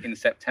magazine in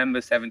September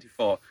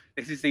 '74.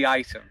 This is the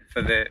item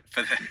for the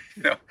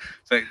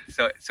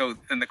So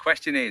and the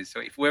question is, so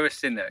if we're a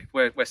sinner,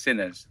 if we're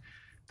sinners,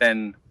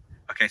 then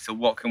okay, so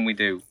what can we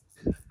do,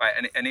 right?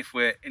 And if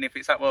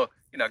it's like, well,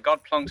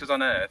 God plonked us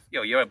on earth,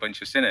 you're a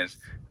bunch of sinners,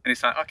 and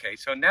it's like, okay,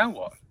 so now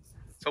what?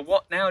 So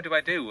what now do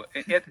I do?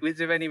 Is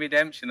there any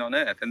redemption on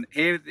earth? And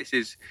here this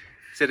is.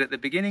 Said at the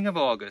beginning of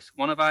August,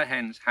 one of our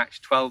hens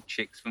hatched 12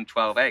 chicks from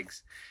 12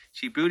 eggs.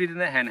 She brooded in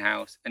the hen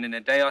house, and in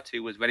a day or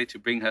two was ready to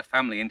bring her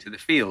family into the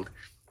field.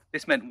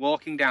 This meant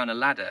walking down a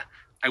ladder.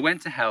 I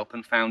went to help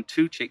and found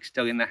 2 chicks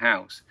still in the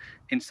house.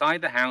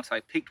 Inside the house, I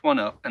picked one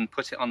up and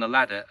put it on the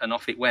ladder, and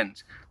off it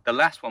went. The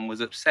last one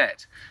was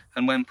upset,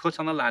 and when put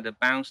on the ladder,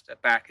 bounced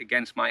back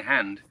against my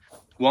hand,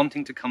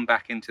 wanting to come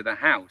back into the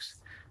house.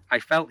 I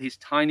felt his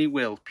tiny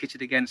will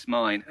pitted against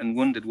mine and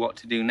wondered what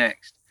to do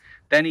next.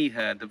 Then he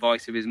heard the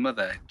voice of his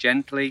mother,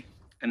 gently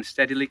and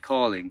steadily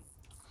calling.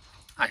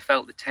 I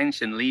felt the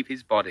tension leave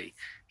his body.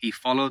 He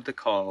followed the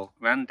call,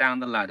 ran down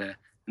the ladder,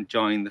 and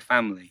joined the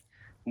family.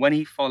 When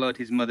he followed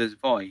his mother's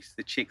voice,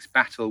 the chick's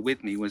battle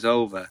with me was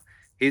over.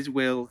 His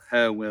will,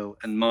 her will,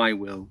 and my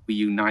will were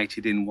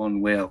united in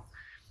one will.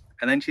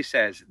 And then she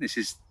says, this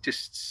is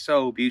just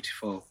so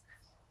beautiful.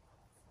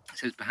 It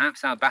says,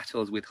 perhaps our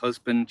battles with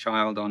husband,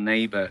 child, or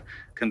neighbour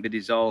can be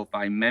dissolved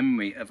by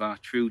memory of our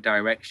true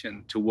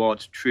direction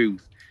towards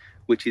truth,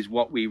 which is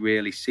what we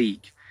really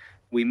seek.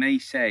 We may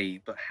say,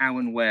 but how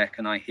and where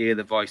can I hear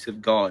the voice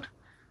of God?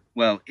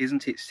 Well,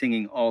 isn't it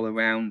singing all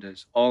around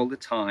us, all the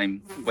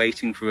time,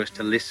 waiting for us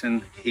to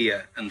listen,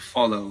 hear, and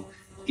follow,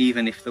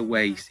 even if the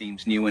way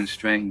seems new and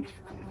strange?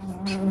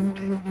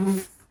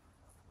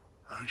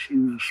 She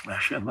was a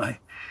smasher. My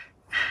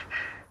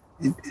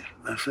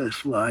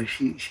first wife,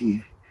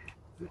 she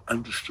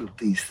understood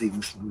these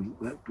things, and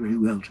we worked very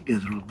well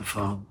together on the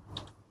farm.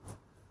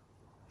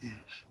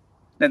 Yes.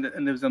 And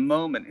there was a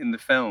moment in the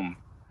film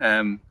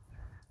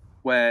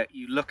where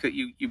you look at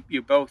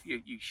you both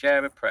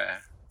share a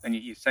prayer, and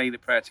you say the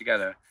prayer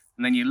together,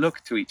 and then you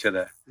look to each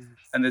other, yes.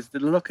 And there's the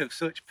look of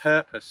such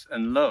purpose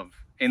and love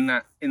in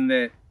that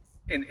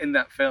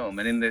film,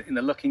 and in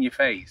the look in your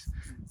face,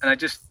 and I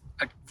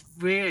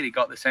really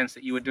got the sense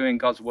that you were doing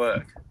God's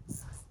work.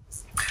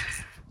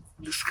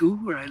 The school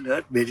where I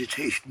learned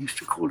meditation used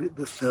to call it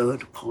the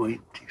third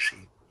point, you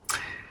see.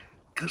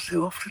 Because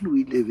so often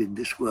we live in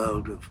this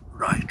world of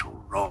right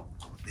or wrong,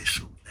 or this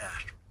or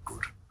that,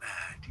 good and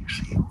bad, you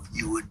see.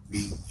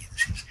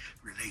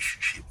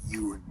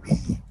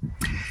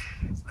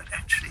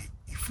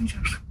 we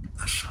just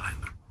are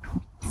silent.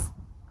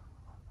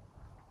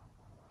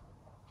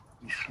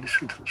 We just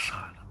listen to the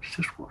silence.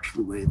 Just watch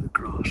the way the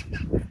grass is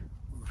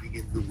moving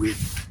in the wind.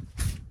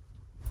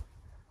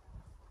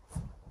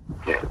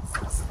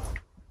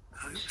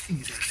 Everything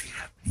is actually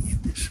happening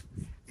in this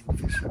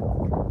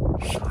invisible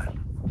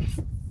silence,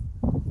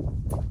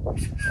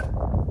 which is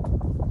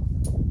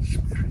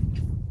spirit,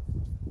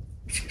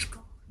 which is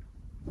God.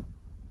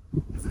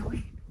 And when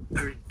we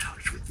are in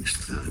touch with this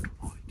third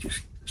point, you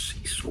see, the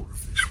seesaw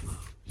of this world,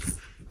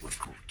 what's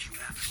called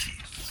duality,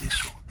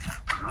 this or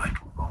that, right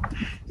or wrong,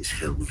 is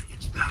held in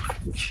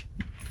balance.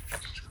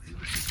 So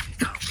everything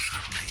becomes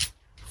suddenly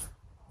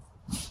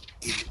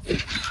in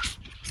order,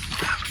 in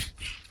balance.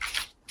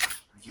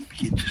 You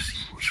begin to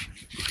see what's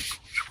really by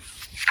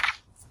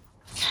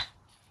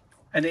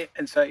God's will.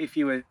 And so if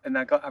you were, and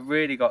I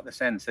really got the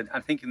sense, and I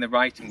think in the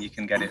writing you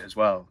can get it as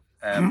well,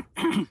 that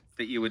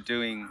you were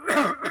doing,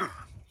 I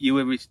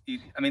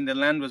mean, the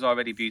land was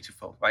already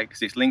beautiful, right?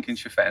 Because it's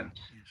Lincolnshire Fen,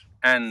 Yes.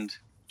 and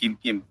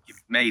you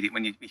made it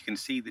when you can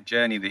see the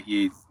journey that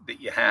you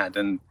had,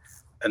 and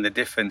the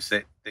difference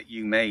that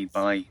you made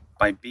by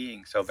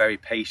being so very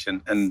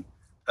patient and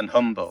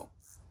humble,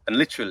 and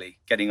literally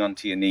getting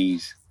onto your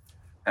knees,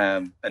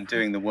 and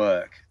doing the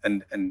work,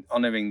 and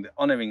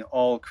honoring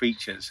all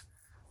creatures,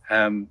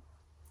 and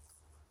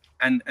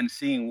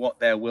seeing what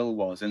their will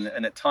was, and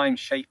at times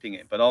shaping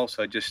it, but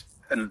also just.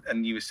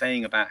 And you were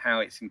saying about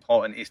how it's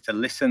important is to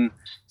listen.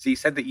 So you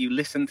said that you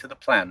listen to the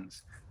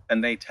plants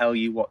and they tell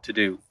you what to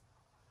do.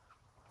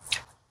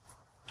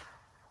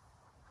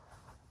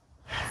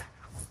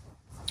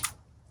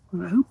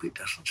 Well, I hope it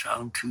doesn't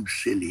sound too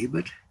silly,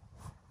 but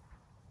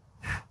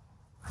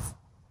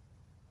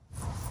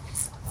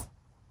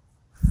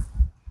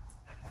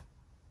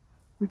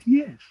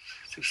yes,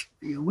 just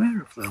be aware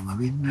of them. I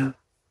mean,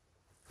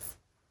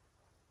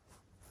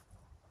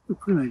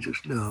 look, when I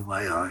just lower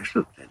my eyes,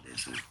 look,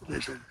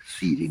 there's a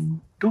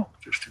seeding dock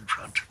just in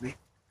front of me,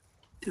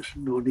 just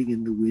nodding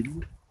in the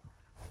wind.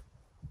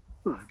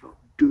 Well, I'm not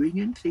doing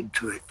anything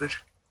to it, but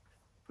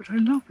I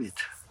love it.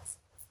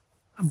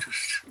 I'm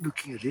just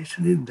looking at it,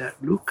 and in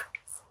that look,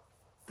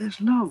 there's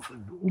love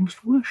and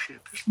almost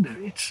worship, isn't there?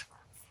 It's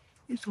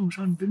almost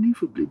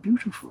unbelievably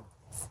beautiful.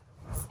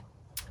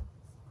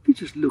 If you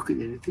just look at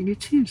anything,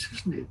 it is,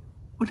 isn't it?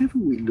 Whatever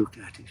we look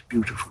at is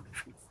beautiful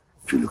if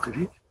you look at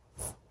it.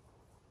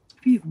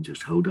 If you even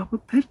just hold up a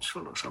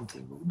pencil or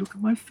something, or look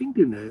at my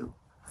fingernail,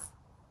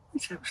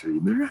 it's absolutely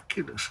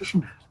miraculous,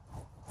 isn't it?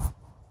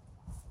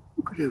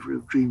 Who could ever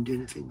have dreamed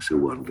anything so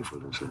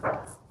wonderful as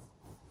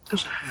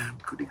a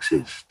hand could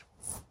exist?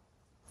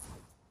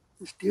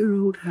 This dear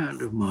old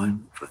hand of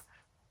mine for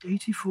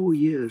 84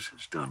 years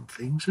has done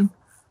things, and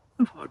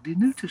I've hardly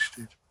noticed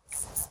it.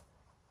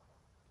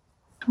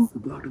 Talk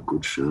about a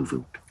good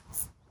servant.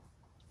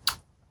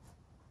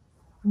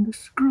 And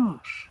this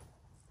grass.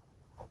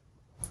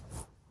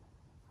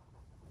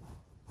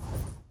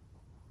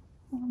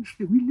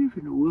 Honestly, we live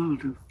in a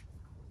world of...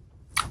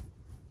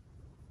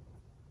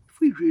 If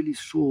we really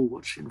saw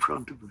what's in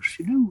front of us,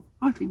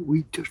 I think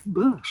we'd just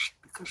burst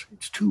because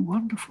it's too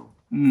wonderful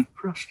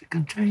for us to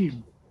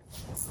contain.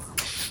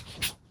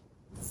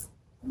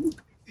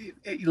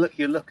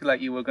 You look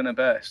like you were going to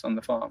burst on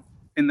the farm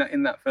in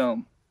that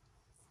film.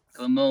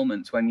 There were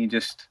moments when you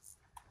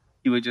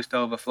were just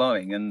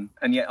overflowing,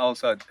 and yet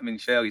also, I mean,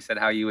 Shirley said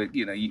how you were,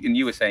 and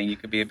you were saying you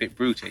could be a bit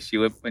brutish. You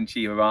were, when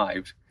she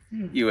arrived,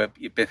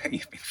 you've been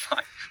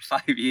 5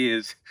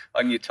 years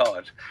on your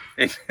Todd,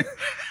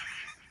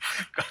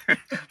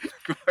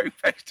 growing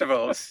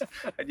vegetables,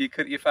 and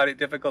you found it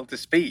difficult to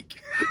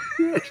speak.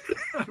 Yes,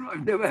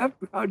 I've never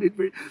found it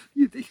very...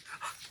 You think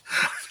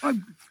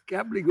I'm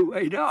gabbling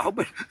away now,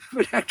 but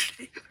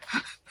actually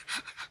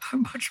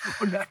I'm much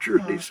more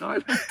naturally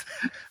silent.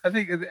 I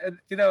think,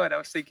 and I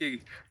was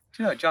thinking,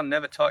 John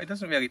never he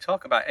doesn't really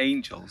talk about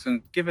angels,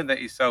 and given that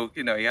he's so,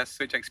 he has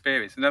such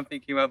experience, and I'm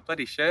thinking, well,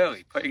 bloody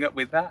Shirley, putting up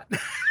with that.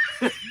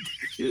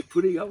 You're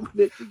putting up with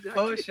it, exactly.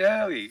 Oh,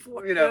 Shirley,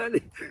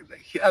 Shirley.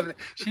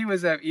 She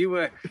was you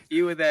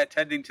were there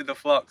tending to the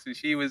flocks, and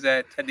she was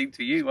there tending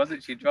to you,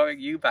 wasn't she? Drawing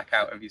you back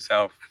out of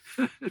yourself.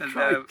 And,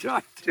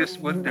 just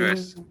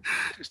wondrous,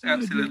 just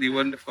absolutely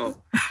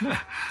wonderful.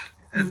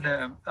 And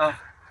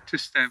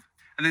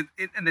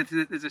and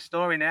there's a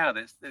story now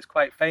that's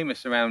quite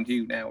famous around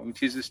you now,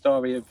 which is the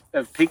story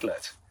of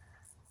Piglet,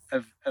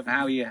 of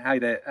how you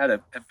had a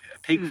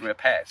pig for a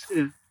pet.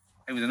 Yeah.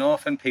 It was an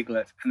orphan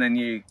piglet, and then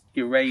you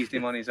raised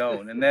him on his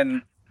own, and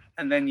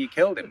then you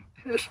killed him.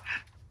 Yes.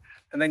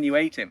 And then you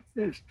ate him.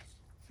 Yes.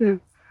 Yeah.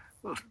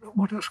 Well,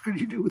 what else can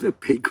you do with a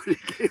pig when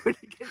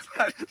it gets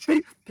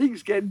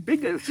pigs get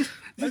bigger? This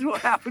is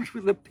what happens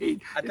with a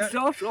pig. It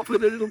starts off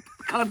with a little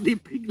cuddly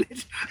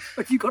piglet,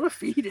 but you've got to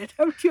feed it,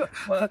 haven't you?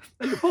 Well,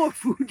 and the more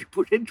food you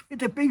put into it,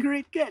 the bigger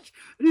it gets.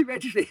 And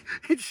eventually,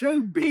 it's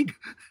so big,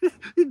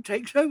 it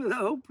takes over the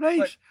whole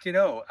place.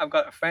 But, I've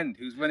got a friend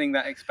who's running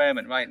that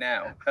experiment right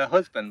now. Her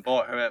husband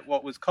bought her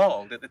what was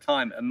called, at the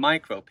time, a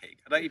micro pig.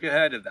 I don't know if you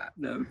heard of that.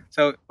 No.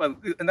 So,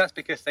 and that's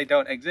because they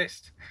don't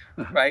exist,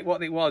 right?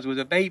 What it was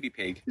a baby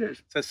pig.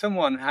 Yes. So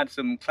someone had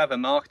some clever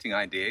marketing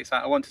idea. It's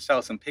like, I want to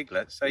sell some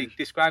piglets. So he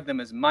described them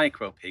as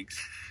micro pigs.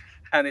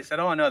 And they said,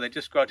 oh no, they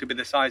just grow to be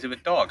the size of a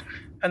dog.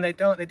 And they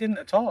didn't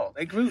at all.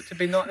 They grew to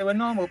be they were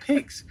normal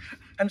pigs.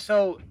 And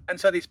so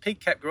this pig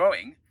kept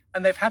growing,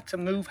 and they've had to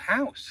move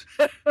house.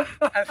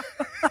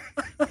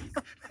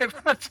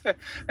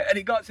 And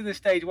it got to the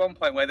stage one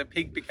point where the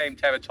pig became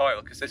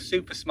territorial, because they're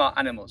super smart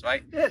animals,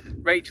 right? Yes.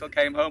 Rachel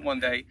came home one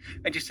day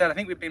and she said, I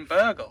think we've been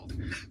burgled.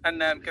 And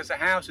because the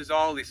house has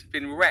all this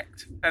been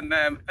wrecked. And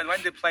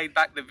when they played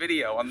back the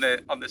video on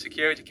the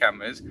security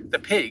cameras, the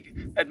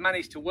pig had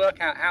managed to work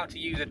out how to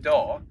use a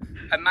door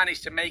and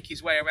managed to make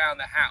his way around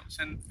the house.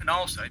 And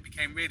also it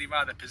became really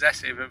rather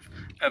possessive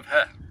of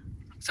her.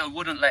 So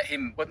wouldn't let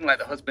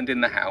the husband in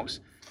the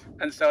house.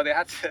 And so they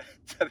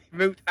they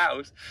moved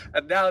house,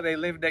 and now they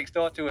live next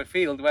door to a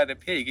field where the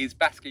pig is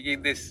basking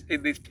in this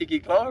piggy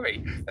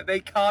glory. And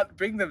they can't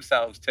bring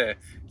themselves to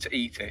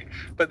eat it.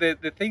 But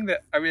the thing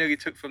that I really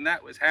took from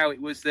that was how it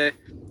was the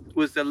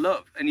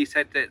love. And he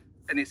said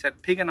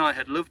Pig and I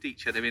had loved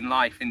each other in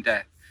life and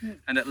death,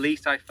 and at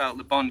least I felt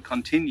the bond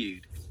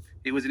continued.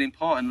 It was an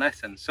important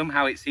lesson.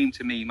 Somehow it seemed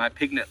to me my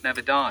piglet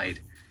never died,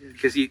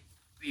 because you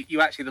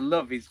actually, the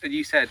love is, and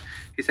he said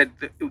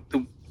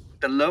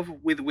the love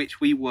with which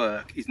we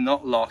work is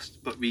not lost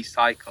but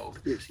recycled.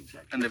 Yes,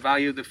 exactly. And the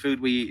value of the food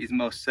we eat is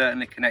most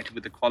certainly connected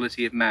with the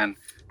quality of man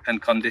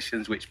and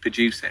conditions which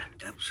produce it.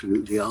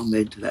 Absolutely,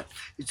 amen to that.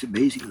 It's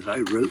amazing that I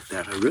wrote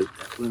that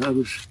when I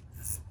was,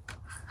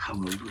 how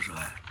old was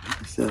I?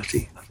 Maybe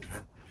 30, I don't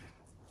know,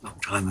 long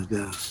time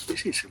ago.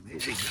 This is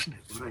amazing, isn't it?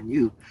 What I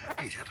knew,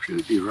 he's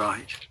absolutely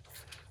right.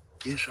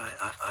 Yes,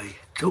 I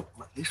thought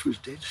this was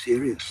dead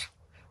serious.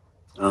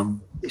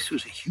 This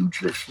was a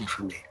huge lesson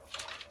for me.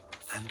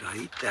 And I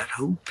ate that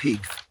whole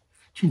pig.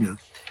 You know,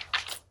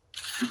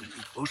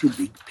 it was a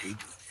big pig.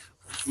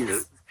 You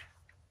know,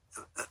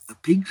 a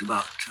pig's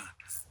about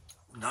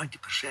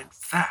 90%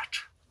 fat.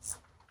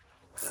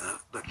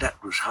 But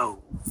that was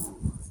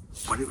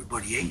what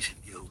everybody ate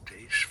in the old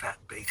days, fat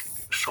bacon,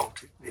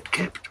 salted, and it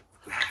kept.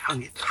 We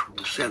hung it from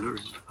the cellar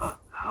in the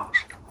house.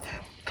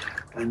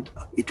 And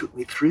it took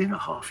me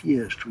 3.5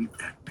 years to eat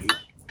that pig.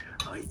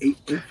 I ate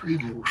every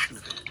morsel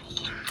of it.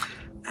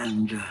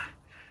 And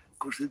of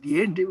course, at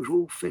the end, it was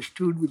all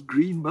festooned with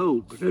green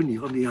mold, but only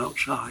on the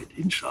outside.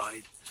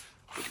 Inside,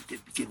 but it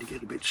did begin to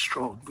get a bit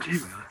strong. But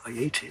anyway, I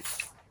ate it.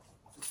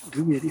 It didn't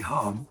do me any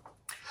harm.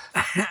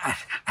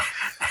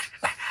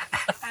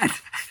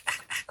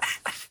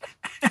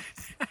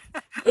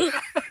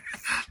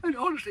 And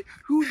honestly,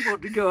 who would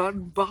want to go out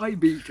and buy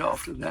meat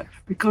after that?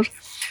 Because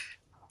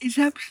it's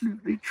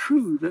absolutely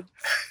true that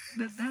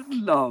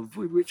love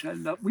with which I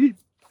love,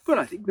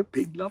 I think the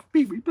pig loved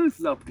me. We both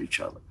loved each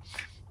other.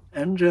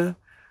 And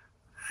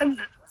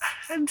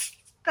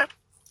that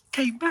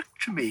came back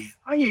to me.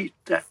 I ate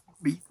that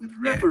meat with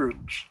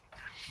reverence.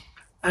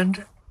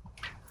 And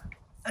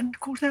of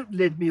course that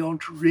led me on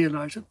to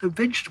realise that the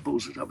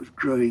vegetables that I was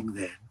growing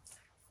then,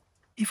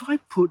 if I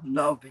put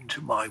love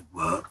into my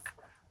work,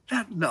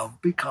 that love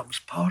becomes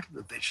part of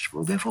the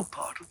vegetable, therefore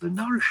part of the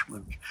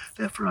nourishment.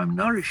 Therefore I'm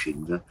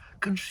nourishing the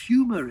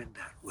consumer in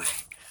that way.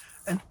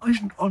 And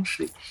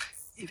honestly,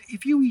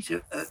 if you eat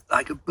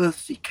like a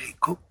birthday cake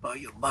cooked by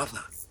your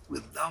mother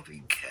with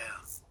loving care,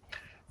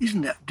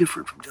 isn't that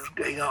different from just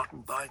going out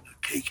and buying a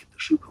cake in the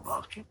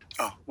supermarket?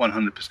 Oh,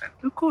 100%.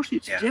 Of course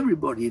it is. Yeah.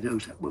 Everybody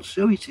knows that. Well,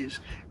 so it is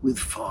with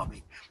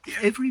farming. Yeah.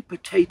 Every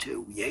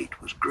potato we ate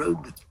was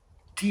grown with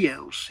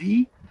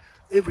TLC.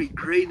 Every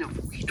grain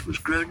of wheat was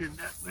grown in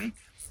that way.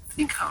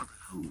 Think how the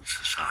whole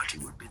society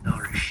would be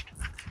nourished.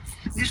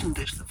 Isn't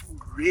this the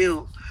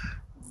real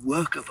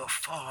work of a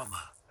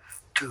farmer?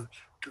 To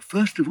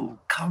first of all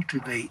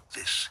cultivate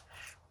this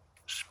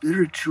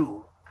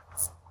spiritual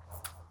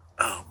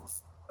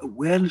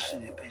awareness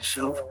in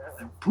himself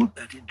and put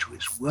that into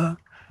his work,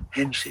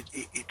 hence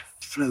it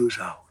flows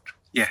out.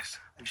 Yes.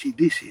 And see,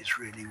 this is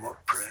really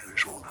what prayer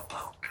is all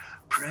about.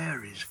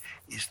 Prayer is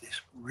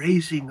this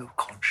raising of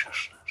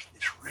consciousness,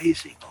 this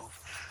raising of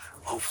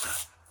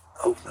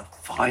the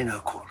finer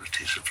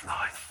qualities of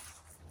life.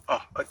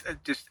 Oh, and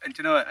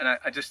you know, and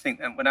I just think,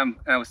 and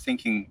I was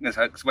thinking,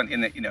 because when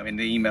in the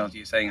emails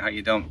you're saying how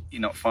you're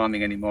not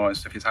farming anymore and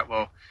stuff. It's like,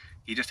 well,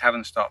 you just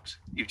haven't stopped.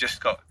 You've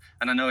just got,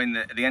 and I know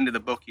at the end of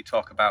the book you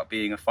talk about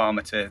being a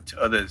farmer to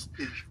others,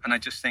 yes. And I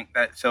just think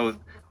that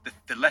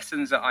the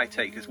lessons that I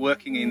take is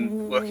working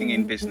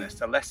in business.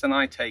 The lesson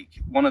I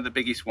take, one of the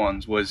biggest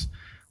ones was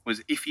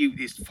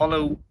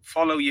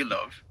follow your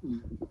love,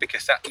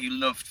 because that you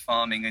loved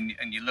farming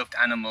and you loved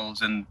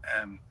animals and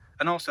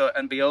also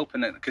be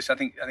open, because I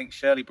think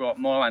Shirley brought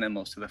more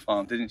animals to the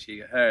farm, didn't she?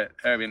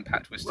 Her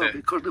impact was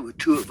because there were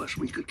two of us,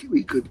 we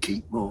could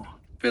keep more.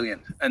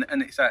 Brilliant,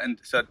 and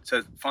so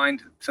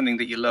find something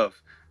that you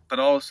love, but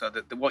also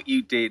that what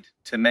you did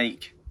to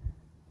make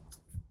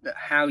that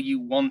how you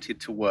wanted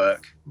to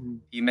work,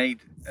 you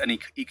made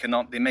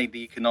they made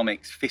the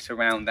economics fit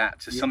around that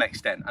to some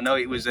extent. I know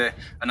you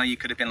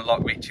could have been a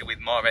lot richer with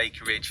more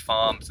acreage,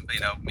 farms,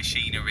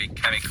 machinery,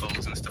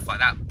 chemicals, and stuff like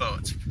that.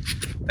 But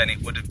then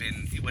it would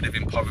have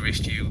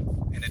impoverished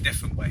you in a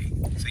different way.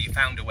 So you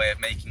found a way of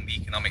making the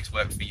economics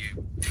work for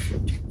you.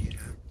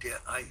 Dear,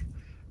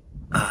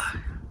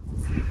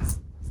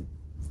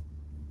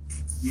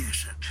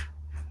 yes, and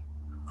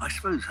I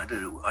suppose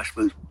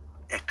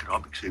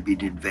economics had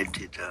been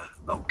invented a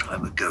long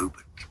time ago,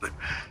 but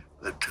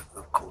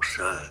of course,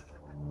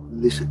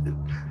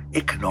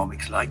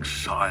 economics, like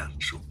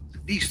science,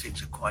 these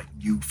things are quite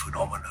new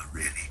phenomena,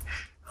 really.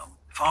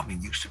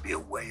 Farming used to be a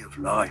way of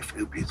life.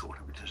 Nobody thought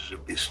of it as a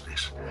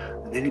business.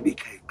 And then it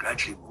became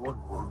gradually more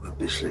and more of a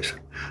business.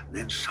 And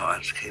then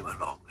science came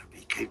along and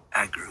became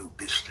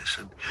agro-business.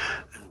 And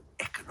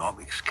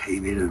economics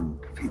came in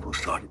and people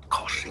started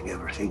costing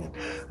everything.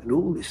 And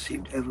all this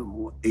seemed ever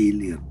more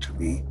alien to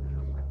me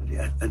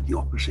and the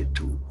opposite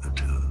to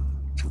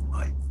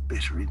my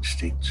better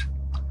instincts.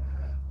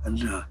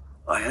 And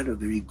I had a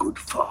very good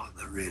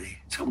father, really.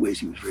 In some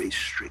ways he was very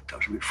strict. I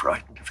was a bit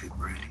frightened of him,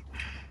 really.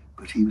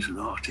 But he was an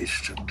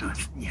artist and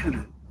he had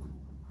a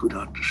good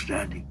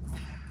understanding.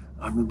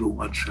 I remember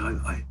once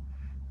I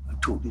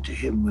talked to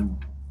him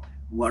and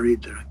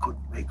worried that I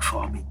couldn't make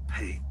farming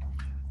pay.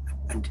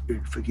 And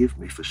forgive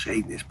me for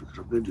saying this because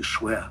I'm going to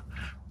swear,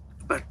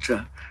 but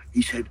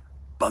he said,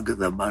 "Bugger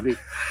the money."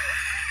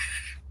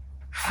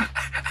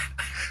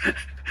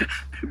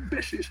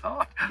 Bless his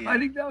heart. Yeah. I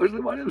think that was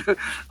the one.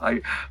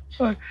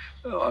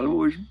 I'll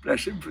always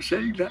bless him for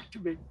saying that to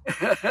me.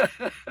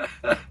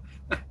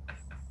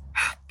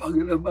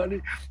 Bugger the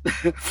money.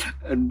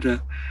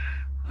 And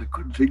I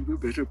couldn't think of a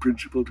better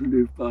principle to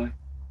live by.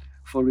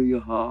 Follow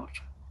your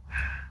heart.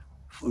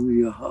 Follow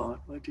your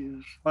heart, my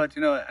dears. Well, do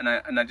you know,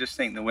 and I just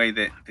think the way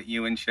that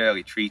you and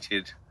Shirley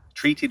treated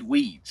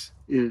weeds.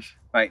 Yes.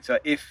 Right. So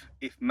if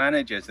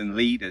managers and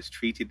leaders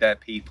treated their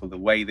people the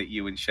way that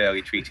you and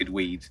Shirley treated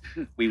weeds,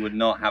 we would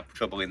not have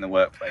trouble in the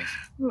workplace.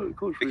 Well, of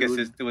course,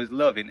 because there was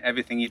love in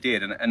everything you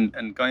did,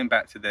 and going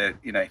back to the,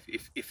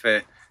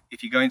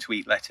 if you're going to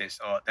eat lettuce,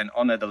 then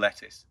honour the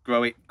lettuce,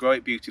 grow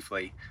it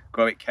beautifully,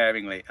 grow it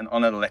caringly, and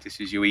honour the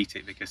lettuce as you eat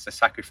it, because the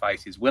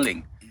sacrifice is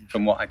willing. Yes.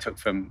 From what I took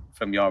from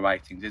your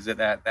writings, is that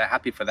they're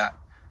happy for that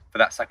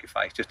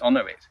sacrifice. Just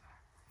honour it.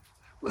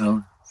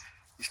 Well,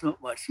 it's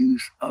not much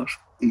use us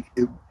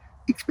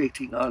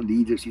expecting our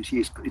leaders. You see,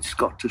 it's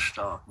got to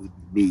start with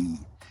me.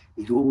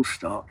 It all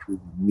starts with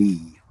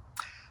me.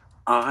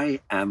 I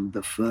am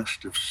the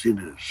first of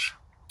sinners.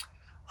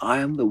 I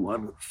am the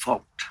one at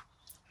fault.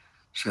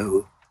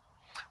 So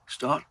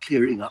start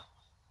clearing up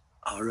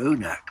our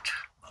own act,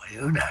 my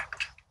own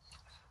act.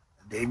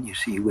 And then you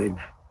see when,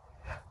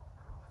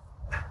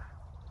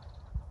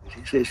 as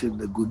it says in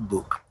the good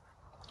book,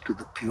 to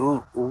the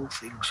pure, all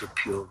things are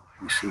pure,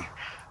 you see.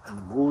 And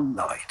the more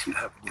light you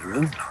have in your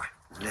own life,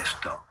 the less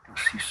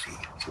darkness you see.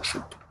 It's as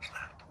simple as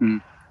that.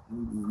 And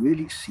when you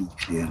really see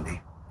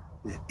clearly,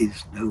 there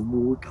is no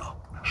more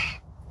darkness.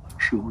 I'm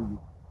sure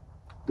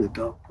the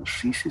darkness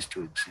ceases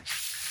to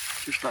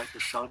exist, just like the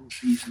sun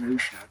sees no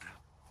shadow.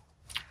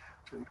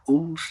 So it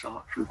all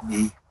starts with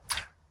me.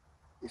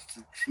 It's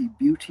to see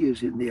beauty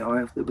is in the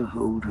eye of the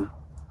beholder,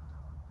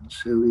 and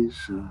so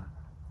is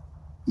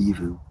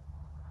evil.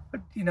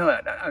 But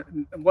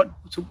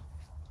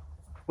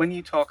when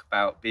you talk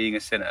about being a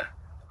sinner,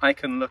 I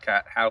can look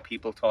at how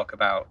people talk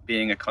about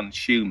being a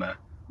consumer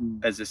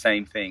as the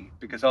same thing,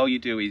 because all you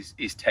do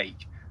is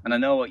take. And I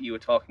know what you were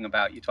talking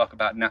about. You talk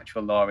about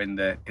natural law in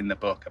the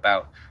book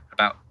about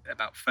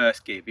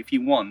first give. If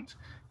you want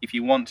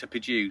to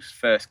produce,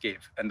 first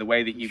give, and the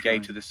way that you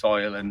gave to the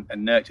soil and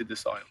nurtured the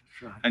soil.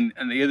 Right.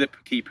 And the other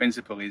key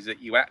principle is that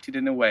you acted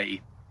in a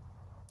way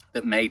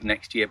that made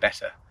next year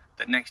better.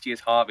 That next year's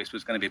harvest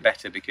was going to be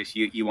better because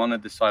you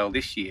honoured the soil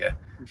this year,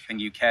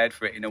 and you cared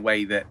for it in a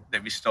way that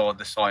restored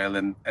the soil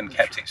and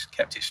kept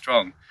it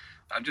strong.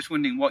 I'm just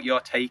wondering what your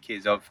take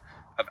is of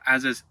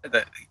as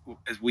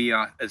we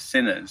are as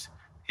sinners,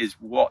 is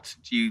what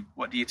do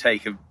you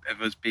take of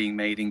us being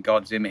made in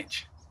God's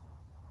image?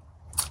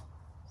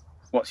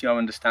 What's your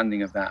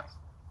understanding of that?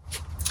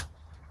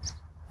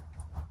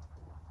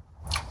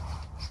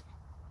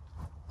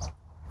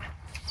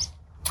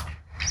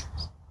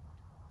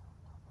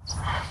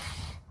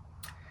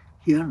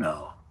 Here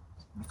now,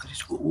 because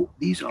it's all,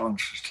 these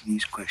answers to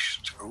these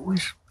questions are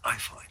always, I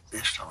find,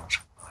 best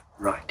answered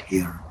right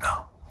here and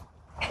now.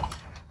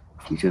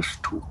 If we're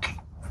just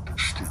talking and are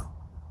still,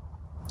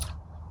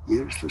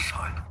 here's the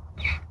silence.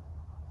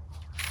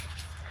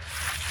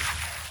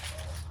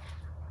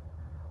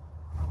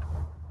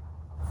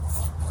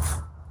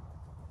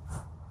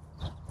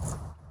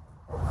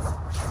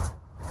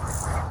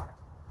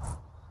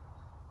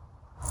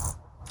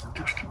 And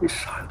just to be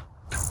silent.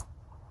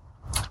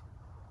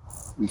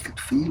 We could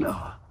feel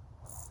our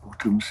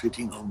bottom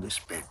sitting on this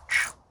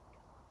bench.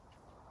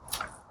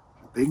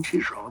 The bench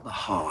is rather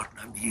hard, and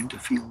I'm beginning to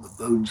feel the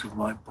bones of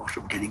my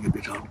bottom getting a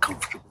bit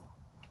uncomfortable.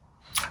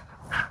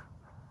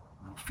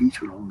 My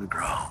feet are on the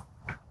ground.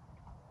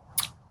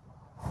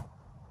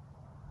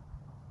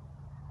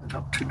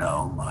 to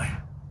now my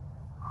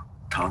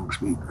tongue's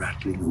been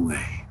rattling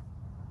away.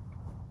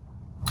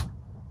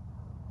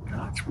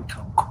 Now it's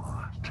become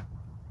quiet.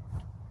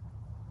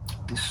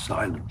 This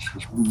silence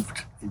has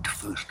moved into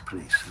first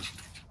place, hasn't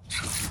it?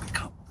 It's suddenly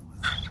become the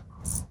most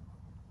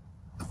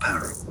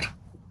apparent.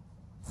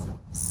 You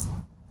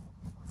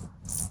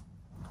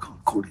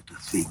can't call it a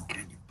thing,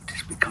 can you? But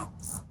it's become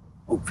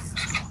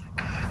obvious, isn't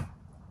it?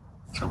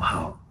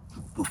 Somehow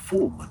the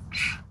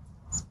performance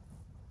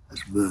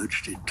has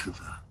merged into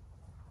the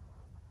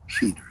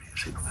scenery,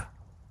 as it were.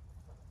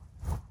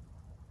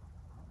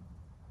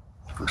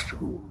 First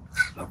of all,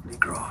 this lovely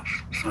grass,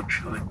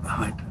 sunshine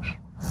behind us,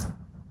 and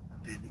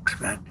then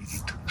expanding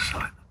into the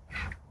silence,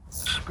 the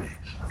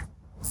space.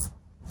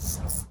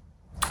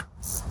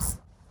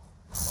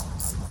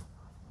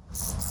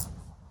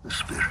 The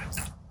spirit.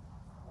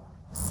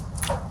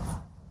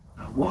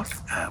 Now, what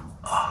am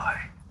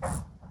I?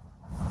 Am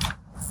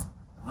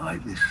I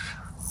this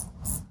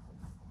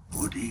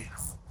body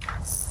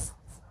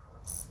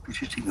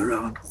fidgeting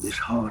around on this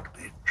hard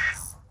bench?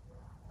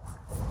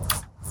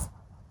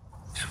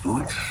 This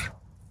voice?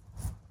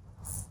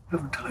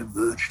 Haven't I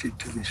merged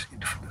into this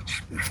infinite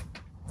spirit?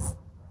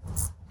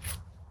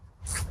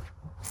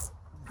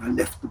 I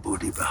left the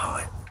body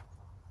behind.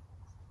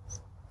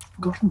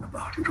 Forgotten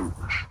about it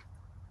almost.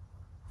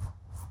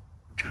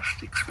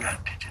 Just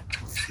expanded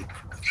into this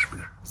infinite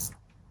spirit.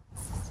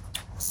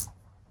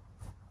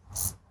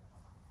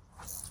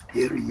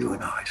 Here are you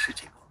and I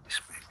sitting on this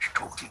bench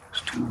talking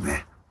as two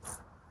men.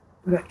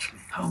 But actually,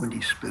 how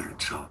many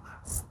spirits are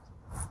there?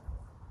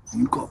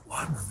 You got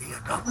one, me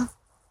another?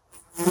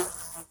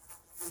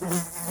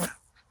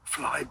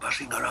 Fly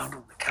buzzing around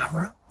on the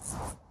camera?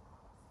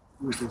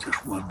 Or is there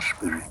just one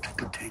spirit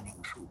containing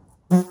us all?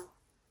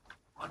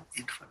 One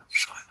infinite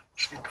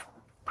silence, infinite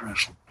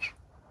presence,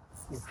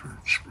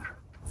 infinite spirit.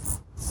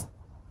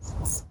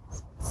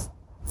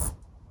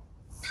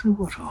 So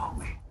what are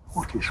we?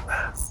 What is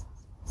man?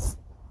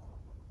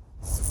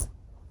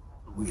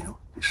 Are we not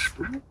this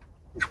spirit?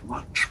 This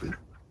one spirit?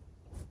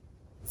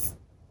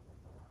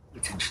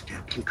 That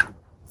incidentally can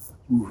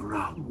move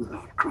around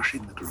without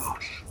crushing the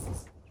grass.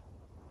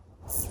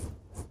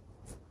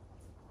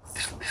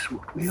 Isn't this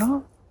what we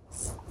are?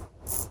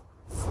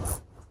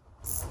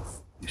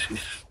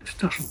 This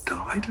doesn't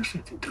die, does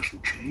it? It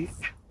doesn't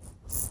change.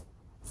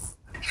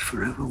 And it's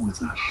forever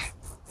with us.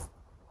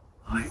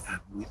 I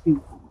am with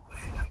you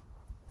always.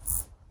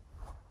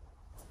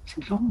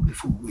 See, long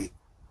before we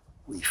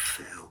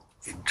fell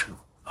into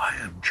I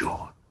am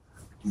John,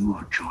 and you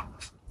are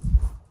Jonathan.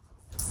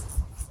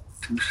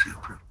 Two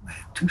separate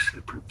men, two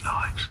separate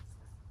lives.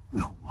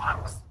 We are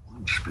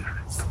one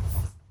spirit.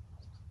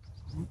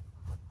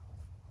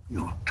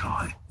 Beyond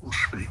time or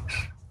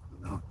space,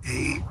 without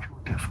age or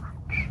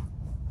difference.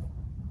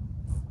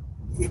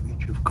 The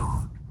image of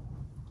God.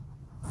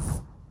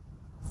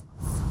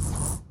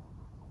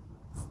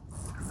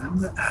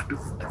 Remember Adam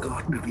in the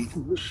Garden of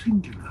Eden was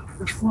singular,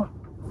 just one,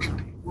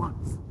 wasn't he? One.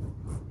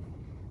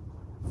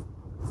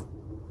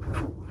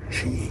 Before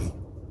he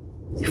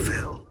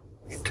fell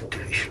into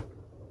division.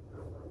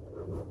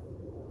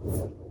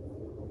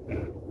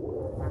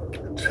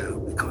 And so,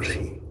 because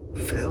he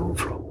fell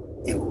from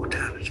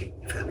immortality,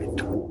 he fell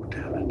into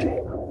mortality,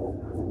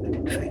 and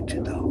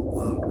infected the whole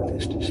world with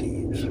his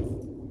disease.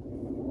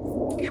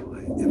 That's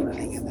why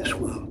everything in this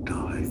world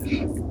dies. It's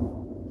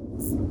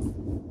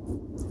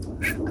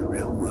in the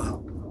real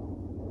world.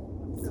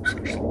 No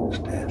such thing as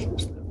death,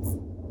 is there?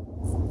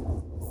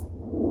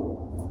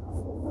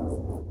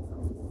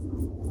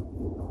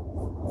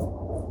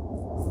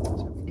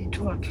 So we need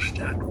to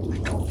understand what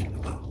we're talking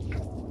about.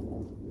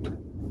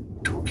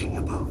 We're talking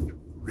about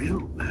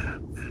real man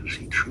as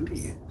he truly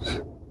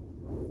is.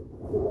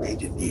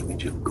 Made in the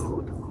image of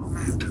God,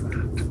 amen to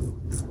that.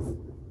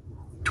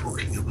 We're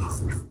talking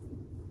about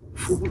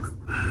fallen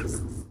man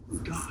who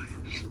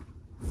dies.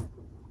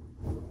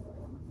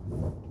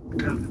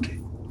 Mortality.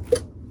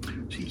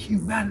 See,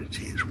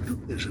 humanity is,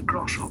 look, there's a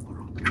grasshopper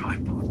on the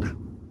tripod there.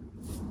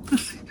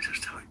 Just see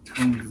just how it just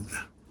flew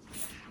there.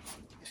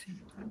 You see,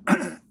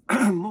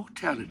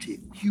 mortality,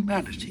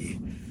 humanity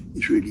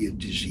is really a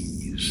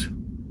disease.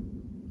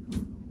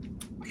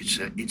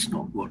 It's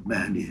not what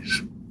man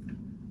is.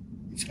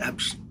 It's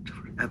absence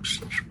from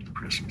the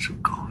presence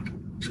of God.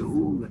 So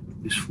all the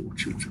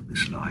misfortunes of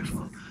this life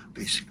are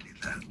basically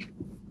that.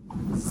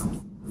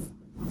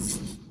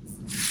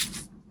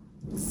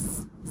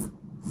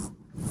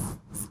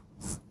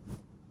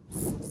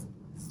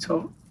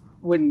 So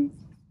when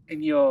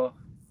in your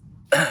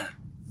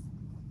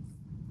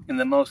in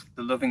the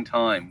loving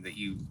time that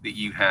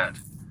you had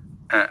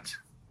at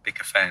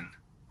Bicker Fen,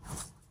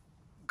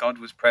 God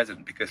was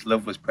present because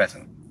love was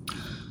present.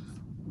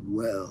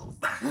 Well,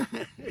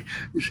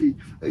 you see,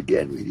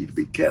 again, we need to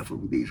be careful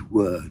with these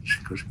words,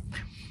 because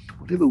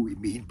whatever we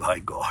mean by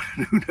God,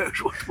 who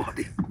knows what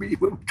it means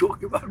when we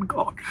talk about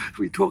God.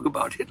 We talk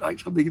about it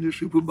like something in a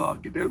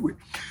supermarket, don't we?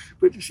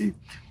 But you see,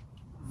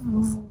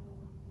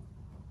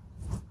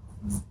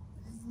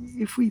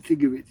 if we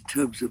think of it in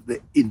terms of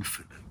the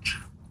infinite,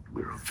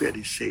 we're on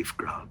fairly safe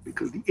ground,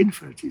 because the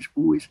infinite is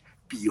always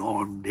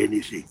beyond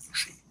anything, you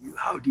see. You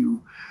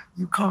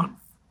can't,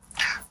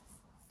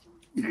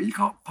 you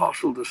can't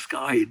parcel the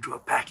sky into a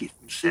packet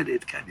and sell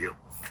it, can you?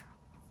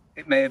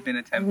 It may have been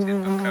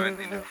attempted, but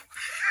currently no.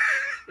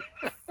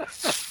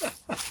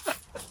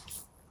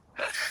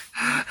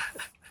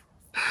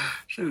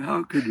 So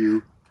how can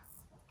you,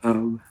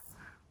 I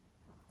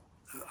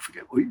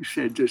forget what you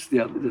said just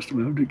a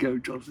moment ago,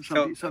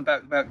 Jonathan. So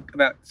about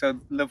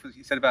love,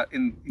 you said about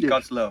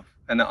God's love,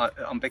 and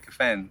on Bicker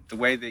Fen, the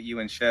way that you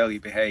and Shirley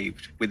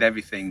behaved with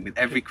everything, with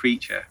every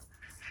creature,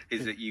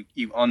 is that you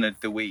honoured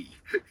the we,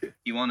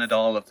 you honoured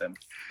all of them,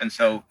 and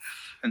so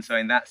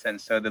in that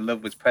sense, so the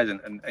love was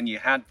present, and you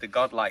had the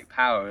godlike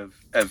power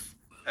of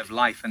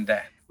life and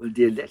death. Well,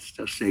 dear, let's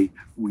just say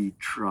we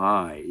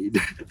tried,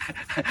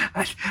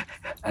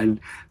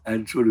 and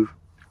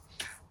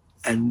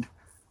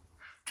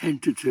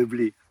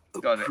tentatively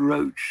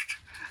approached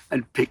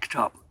and picked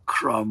up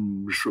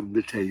crumbs from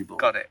the table.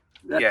 Got it.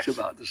 That's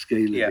about the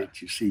scale of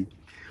it, you see.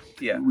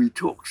 Yeah. We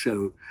talk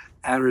so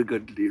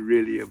arrogantly,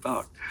 really,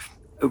 about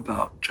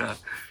the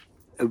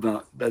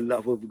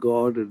love of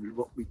God and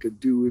what we could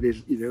do with it,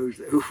 as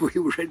though we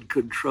were in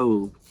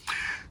control.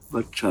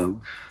 But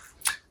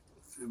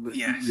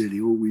really,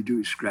 all we do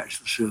is scratch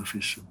the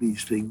surface of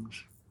these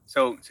things.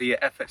 So your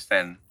efforts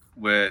then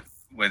were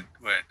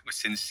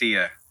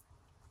sincere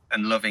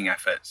and loving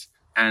efforts,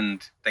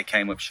 and they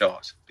came up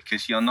short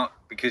because you're not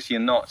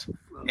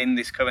in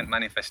this current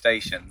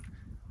manifestation.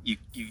 You're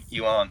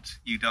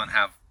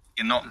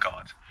not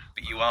God,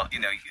 but you are.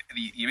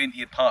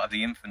 You're part of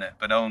the infinite,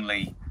 but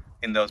only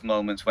in those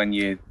moments when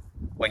you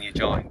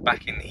join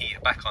back in here,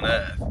 back on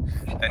Earth.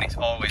 Then it's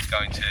always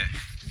going to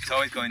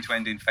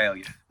end in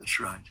failure. That's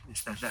right.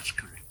 That's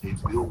correct. We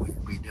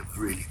never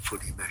really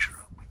fully measure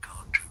up. We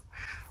can't do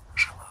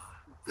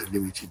the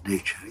limited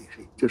nature. You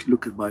see, just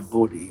look at my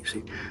body. You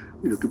see,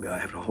 look at me. I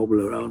have to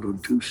hobble around on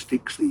 2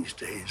 sticks these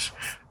days.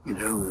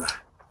 The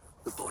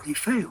body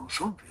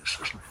fails, obvious,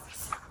 doesn't it?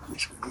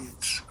 It's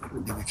got a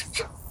limited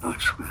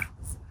lifespan.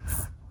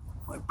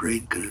 My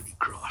brain can only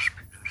grasp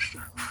a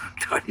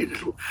tiny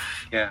little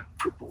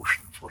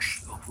proportion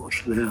of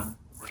what's there.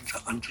 One's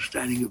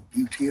understanding of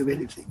beauty of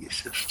anything is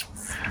just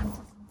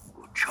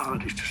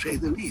childish, to say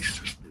the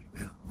least, isn't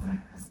it?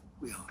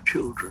 We are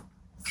children,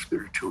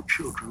 spiritual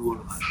children, all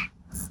of us.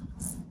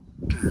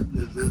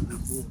 The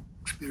more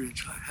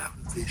experience I have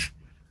of these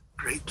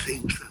great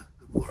things, the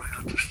more I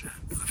understand.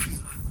 I feel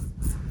I'm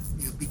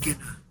a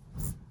beginner,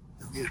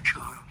 a mere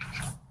child,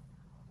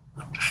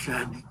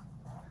 understanding.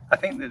 I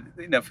think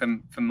that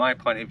from my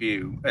point of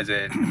view,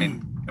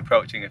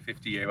 approaching a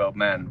 50-year-old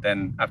man,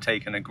 then I've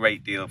taken a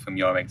great deal from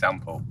your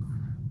example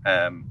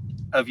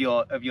of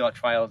your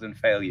trials and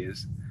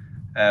failures.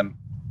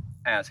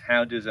 As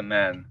how does a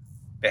man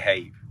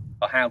behave,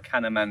 or how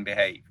can a man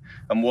behave,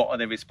 and what are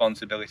the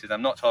responsibilities?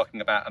 I'm not talking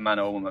about a man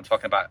or a woman. I'm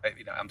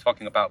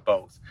talking about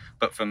both.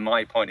 But from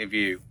my point of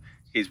view,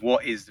 is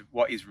what is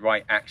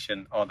right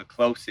action, or the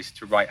closest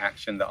to right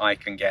action that I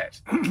can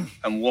get,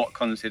 and what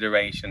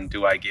consideration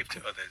do I give to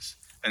others,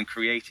 and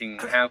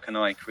how can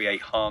I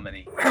create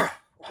harmony?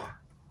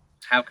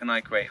 How can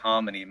I create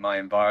harmony in my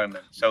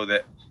environment so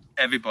that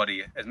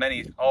everybody,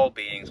 all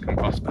beings can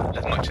prosper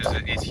as much as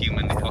it is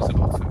humanly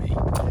possible for me?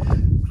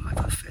 Well, I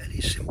have a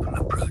fairly simple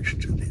approach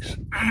to this.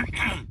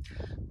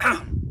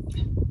 Do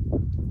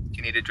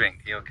you need a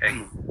drink? Are you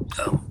okay?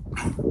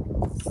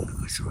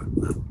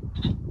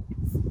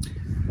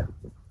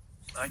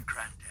 My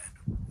granddad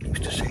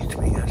used to say to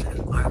me as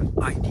an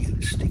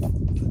idealistic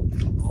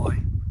little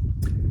boy,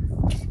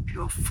 "Keep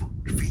your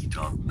feet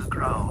on the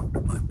ground,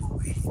 my boy,"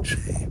 he'd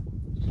say.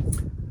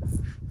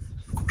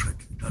 Of course, I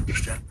didn't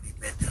understand what he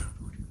meant. I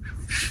thought he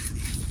was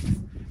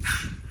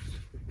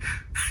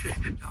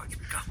silly. Now it's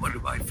become one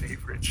of my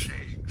favourite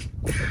sayings,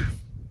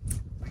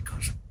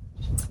 because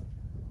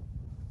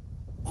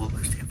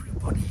almost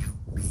everybody you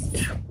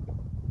meet,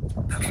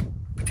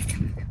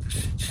 particularly the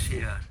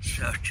sincere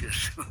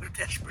searchers who are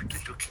desperately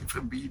looking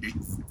for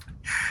meaning,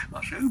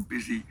 are so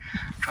busy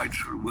trying to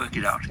sort of work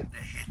it out in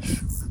their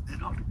heads that they're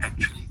not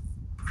actually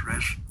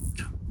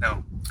present.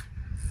 No.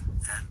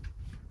 And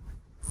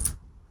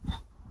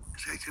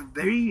so it's a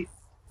very,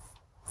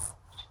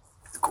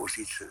 of course,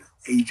 it's an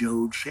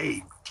age-old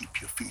saying, keep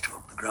your feet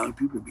on the ground.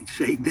 People have been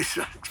saying this,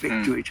 I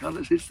expect, to each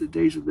other since the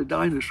days of the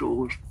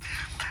dinosaurs.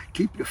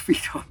 Keep your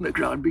feet on the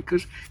ground,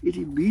 because it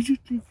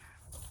immediately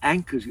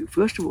anchors you,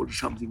 first of all, to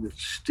something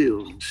that's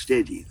still and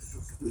steady,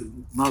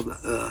 Mother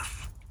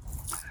Earth.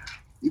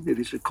 Even if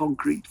it's a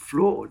concrete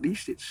floor, at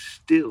least it's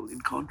still,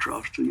 in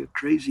contrast to your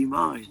crazy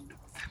mind.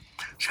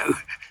 So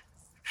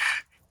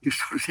you've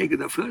sort of taken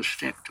the first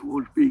step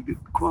towards being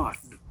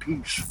quiet and at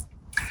peace.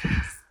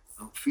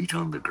 Feet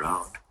on the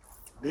ground,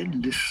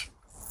 then listen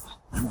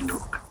and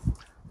look.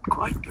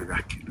 Quite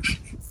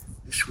miraculously,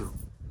 this will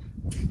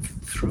take you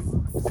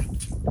through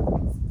thinking.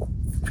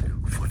 If you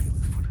look fully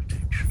with full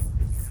attention,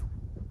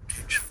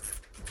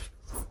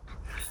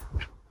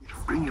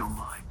 it'll bring your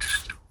mind to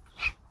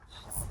stillness.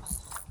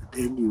 And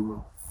then you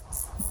will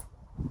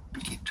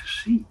begin to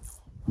see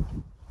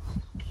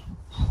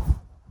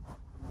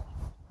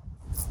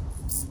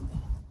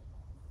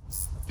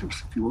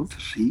Just if you want to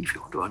see, if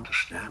you want to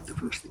understand, the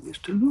first thing is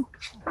to look,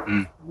 isn't it?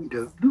 Mm. We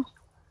don't look.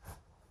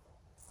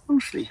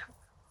 Mostly,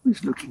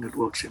 who's looking at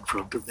what's in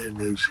front of their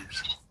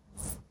noses?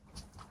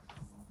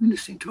 We're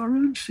listening to our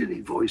own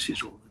silly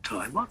voices all the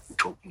time. Aren't we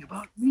talking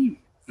about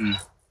me?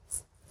 Mm.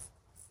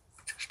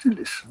 Just to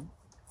listen.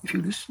 If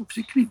you listen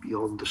particularly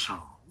beyond the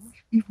sounds,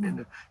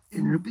 even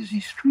in a busy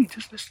street,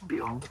 just listen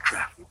beyond the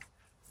traffic,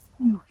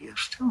 you hear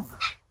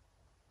stillness.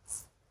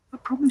 I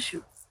promise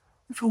you,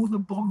 if all the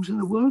bombs in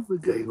the world were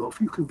going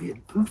off, you can be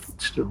in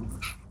perfect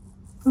stillness,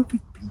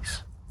 perfect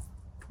peace,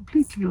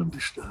 completely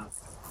undisturbed,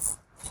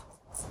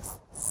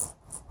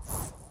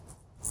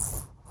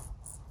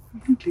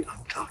 completely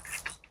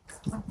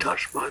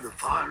untouched by the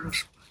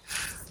virus,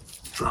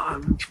 by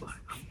violence, by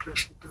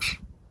unpleasantness.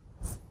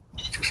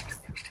 Just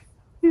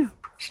here,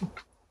 present.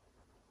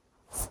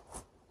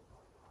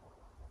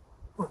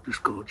 What does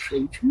God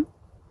say to you?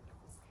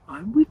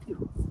 I'm with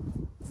you.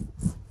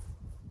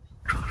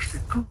 Trust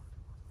in God.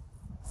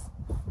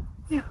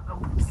 Yeah,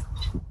 I'm with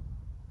you.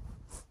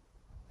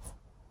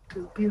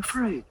 Don't be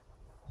afraid.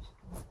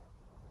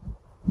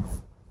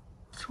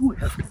 That's all we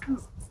have to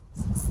do.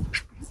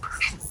 Just be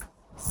present.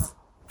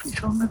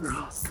 Feet on the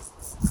ground.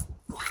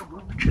 Bottom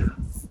on the chair.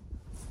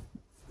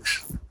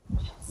 Listen.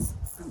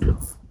 And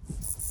look.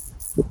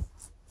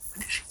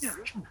 And it's here,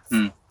 isn't it?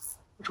 Mm.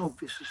 It's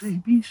obvious as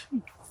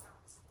ABC.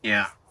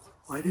 Yeah.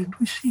 Why don't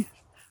we see it?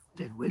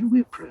 Then when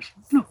we're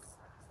present, look,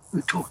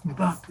 we're talking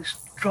about this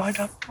dried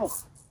up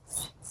pot.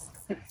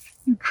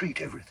 You treat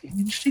everything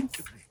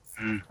instinctively,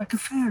 like a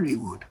fairy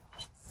would,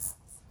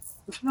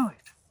 with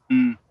light.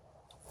 Mm.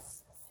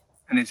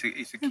 And it's a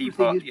key Everything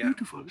part. is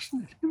beautiful,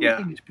 isn't it? Yeah.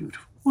 Everything is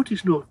beautiful. What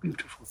is not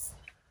beautiful?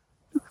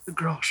 Look at the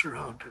grass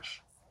around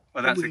us.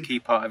 Well, that's a key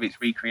part of its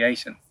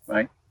recreation,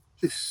 right?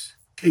 This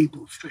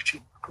cable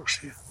stretching across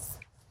here.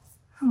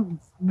 How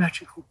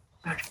magic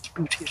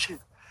beauty it is.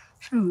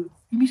 So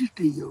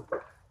immediately you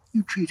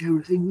treat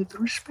everything with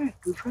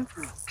respect, with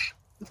reverence,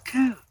 with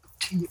care, with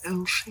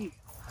TLC.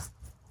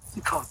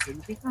 You can't do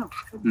anything else,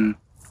 can you?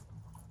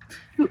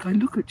 Look, I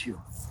look at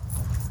you.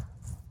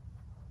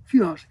 If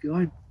you ask you,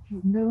 I've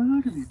never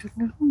heard of you, didn't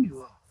know who you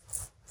are.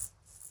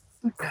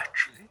 But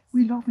naturally,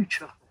 we love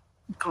each other.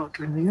 We can't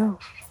do anything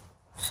else.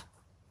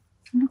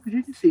 To look at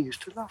anything is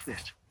to love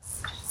it.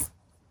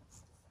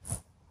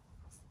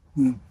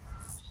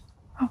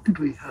 How could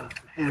we hurt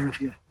a hair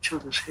of each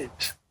other's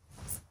heads?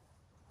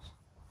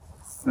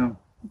 No.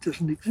 It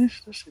doesn't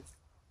exist, does it?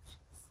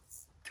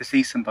 To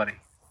see somebody.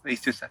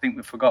 It's just, I think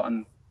we've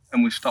forgotten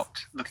and we've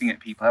stopped looking at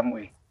people, haven't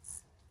we?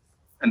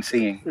 And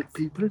seeing. At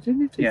people, at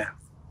anything. Yeah.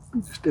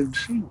 We just don't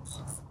see.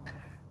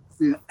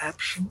 We are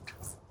absent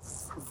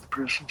from the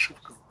presence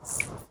of God.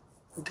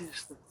 It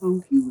is the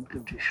whole human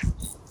condition,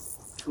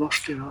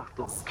 lost in our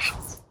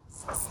thoughts.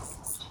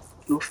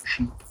 Lost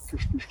sheep,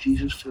 just as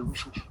Jesus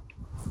tells us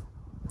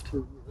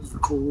to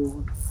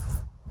record,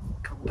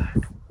 come back.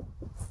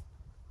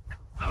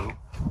 Oh.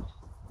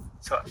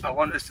 So I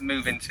want us to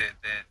move into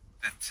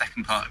the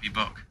second part of your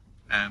book,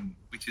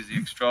 which is the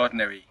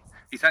extraordinary.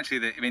 It's actually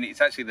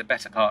the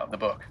better part of the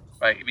book,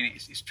 right? I mean,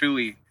 it's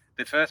truly,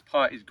 the first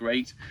part is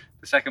great.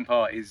 The second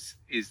part is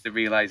the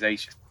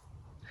realization.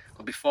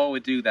 But before we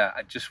do that,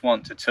 I just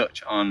want to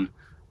touch on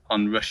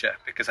Russia,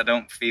 because I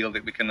don't feel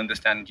that we can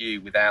understand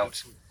you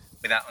without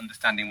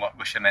understanding what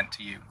Russia meant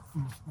to you.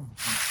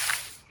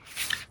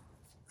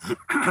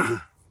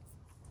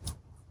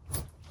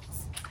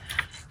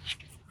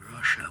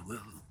 Russia,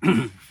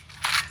 well,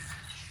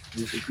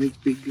 there's a great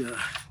big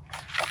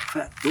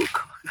fat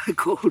book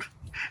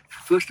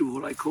first of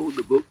all I called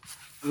the book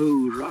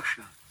Oh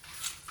Russia.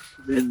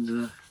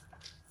 Then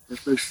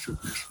as most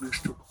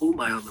of all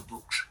my other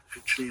books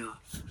actually are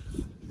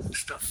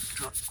start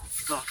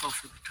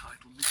off with the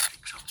title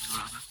Mystic something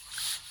or other.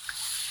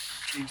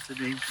 I changed the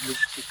name to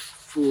Mystic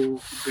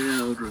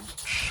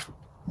Forbearance,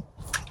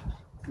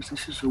 because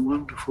this is a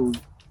wonderful,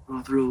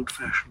 rather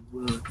old-fashioned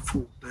word,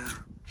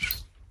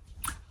 forbearance.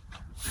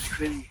 And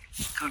if any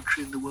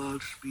country in the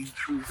world has been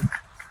through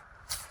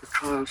the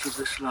trials of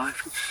this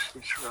life,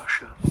 it's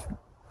Russia.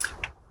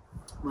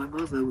 My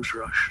mother was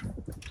Russian,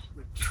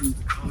 went through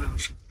the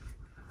trials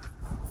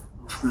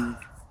of the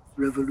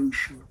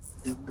revolution,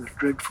 then the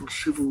dreadful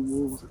civil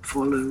war that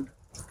followed,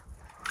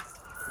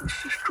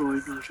 which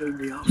destroyed not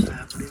only our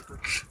family,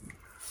 but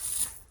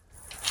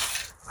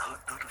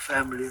not a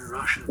family in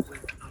Russia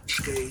went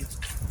unscathed.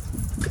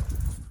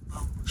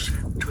 Mum was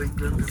sent to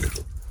England, a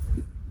little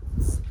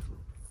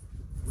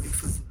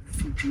waif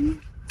refugee,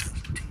 as a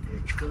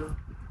teenage girl,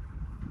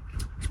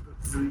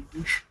 spoke no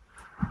English,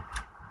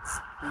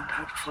 and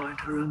had to find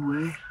her own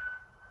way.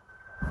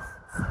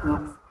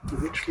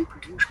 Eventually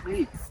produced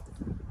me.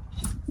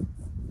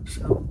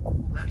 So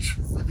that's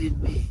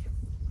within me.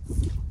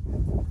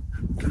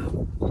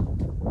 And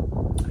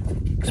I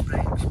think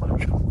explains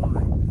much of why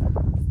I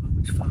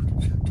always found it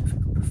so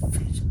difficult to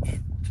fit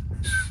into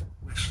this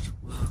Western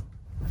world,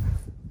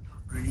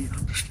 not really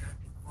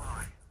understanding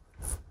why.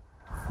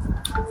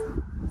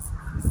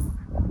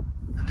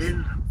 And then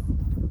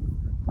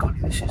got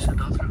this is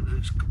another of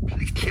those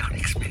completely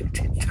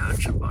unexpected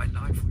turns of my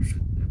life which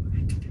had never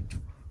entered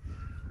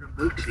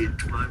remotely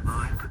into my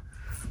mind. But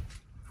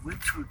I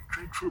went through a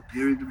dreadful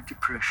period of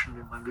depression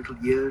in my middle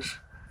years.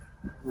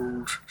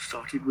 All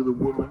started with a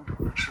woman.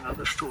 That's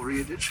another story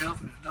in itself,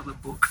 and another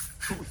book,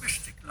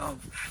 Mystic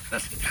Love.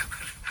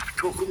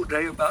 Talk all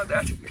day about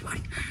that if you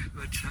like.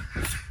 But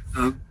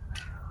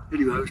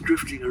anyway, I was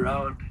drifting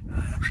around,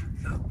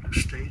 absolutely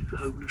hopeless state of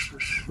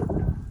homelessness,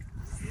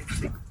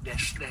 everything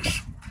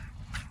ness,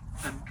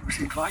 and was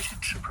invited,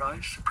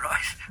 surprise,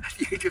 at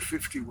the age of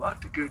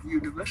 51 to go to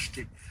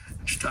university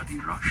and study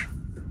Russian.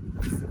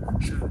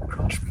 So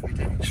grasping at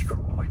any straw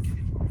I did.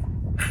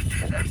 And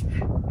that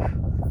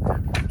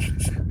eventually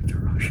sent me to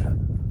Russia.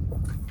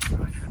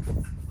 I had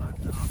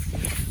 5.5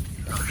 years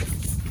in Russia,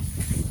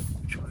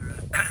 which were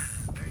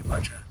very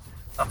much an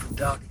up and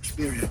down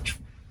experience.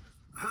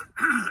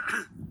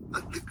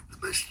 But the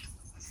most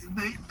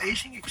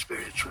amazing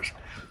experience was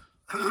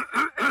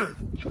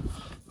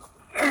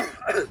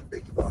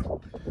beg your pardon.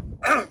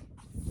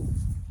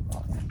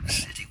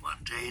 Sitting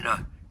one day in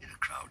a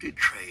crowded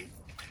train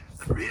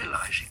and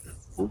realizing that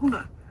all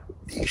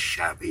these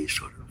shabby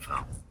sort of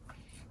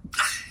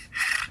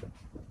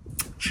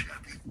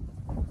shabby,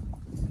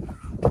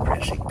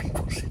 depressing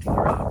people sitting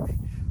around me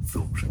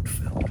thought and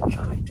felt as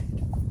I did.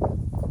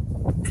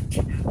 And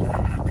you know, the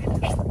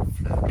happiness that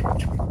flowed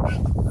into me was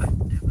something I'd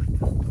never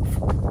known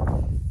before.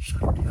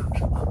 Suddenly I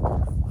was among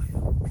my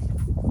own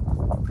people.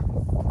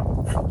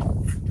 And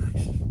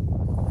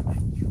I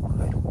knew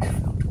I'd always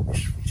felt a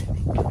misfit in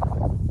England.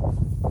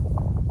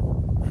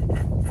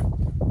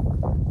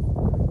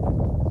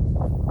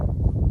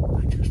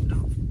 I just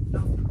love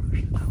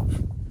Russia,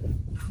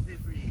 love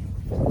every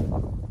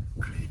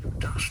grain of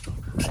dust on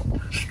those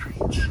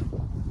streets.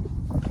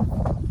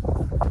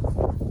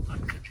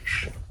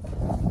 Unconditional.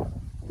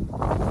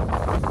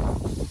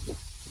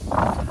 I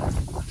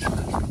suppose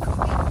because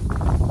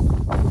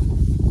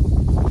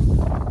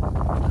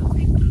I love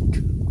England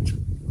too, it's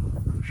about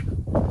Russia.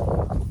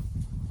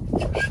 It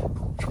just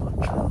supports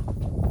one's heart.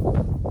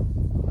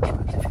 I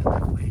suppose if you're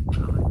that way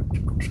inclined, which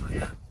of course I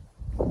am,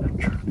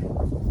 naturally.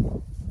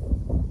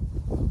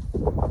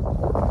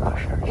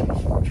 Russia is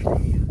a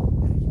hugely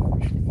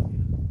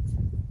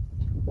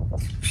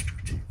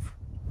illustrative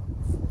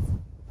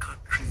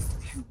country of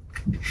the human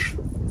condition.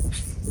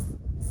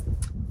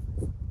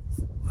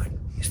 Why do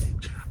these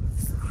things happen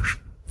in Russia?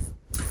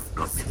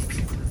 Not many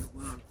people in the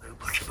world know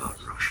much about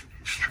Russian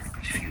history,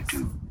 but if you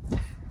do,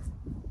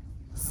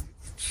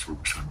 it's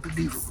almost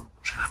unbelievable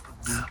what's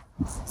happened there.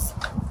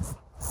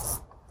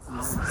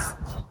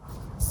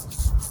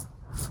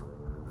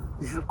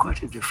 They have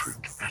quite a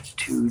different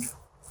attitude.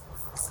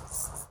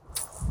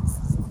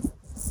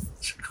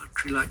 It's a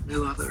country like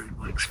no other in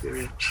my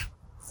experience.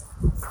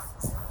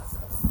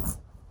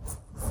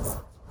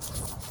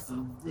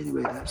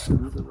 Anyway, that's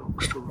another long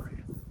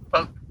story.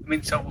 Well, I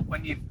mean, so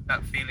when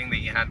that feeling that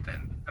you had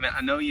then, I mean,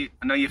 I know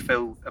you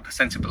feel a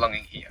sense of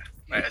belonging here,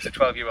 right? As a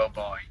 12-year-old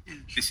boy, Yes.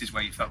 This is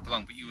where you felt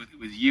belong, but it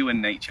was you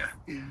and nature.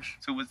 Yes.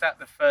 So was that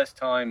the first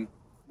time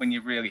when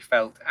you really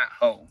felt at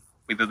home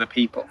with other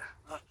people?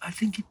 I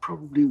think it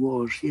probably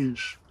was,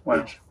 yes. Wow.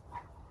 Yes.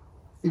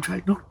 In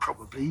fact, not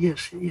probably,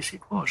 yes,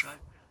 it was.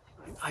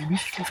 I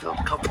immediately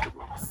felt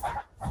comfortable.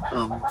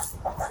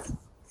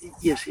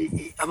 Yes,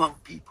 among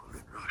people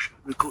in Russia.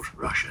 And of course,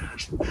 Russia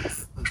has the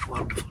most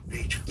wonderful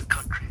nature. The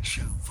country is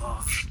so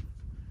vast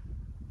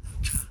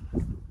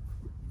that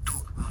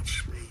talk about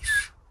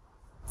space.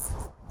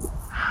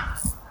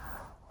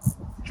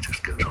 It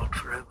just goes on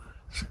forever.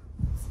 So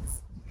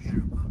you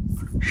hear about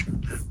pollution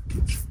and that,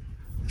 but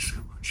there's so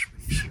much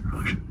space in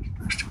Russia.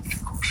 Most of it, of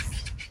course,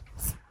 is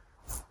just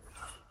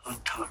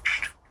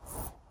untouched.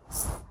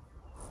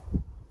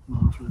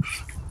 Marvelous.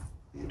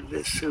 You know,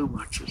 there's so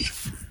much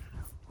that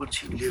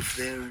once you live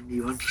there and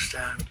you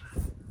understand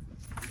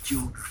the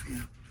geography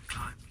and the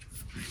climate of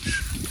the place,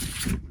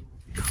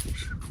 it all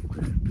becomes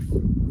grand.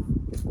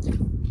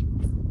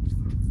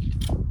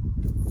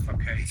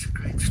 Okay. It's a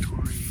great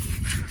story.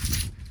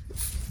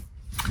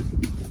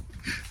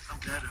 I'm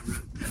glad I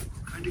wrote that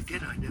book. And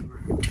again, I never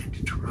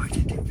intended to write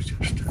it. It was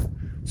just a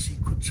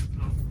sequence of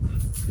long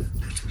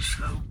letters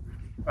home,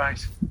 really.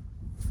 Right.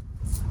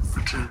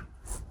 But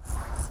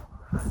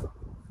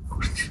of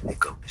course, they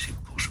got this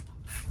impossible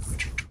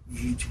language. It took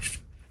me ages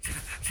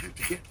to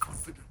get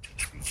confident in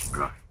speaking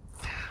right.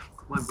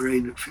 My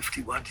brain at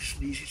 51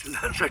 isn't easy to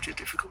learn such a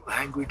difficult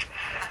language.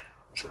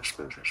 So I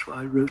suppose that's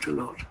why I wrote a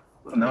lot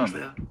when I was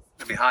there.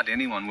 It'd be hardly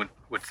anyone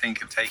would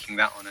think of taking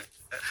that on at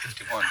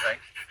 51, right?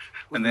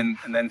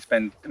 And then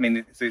spend, I mean,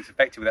 it's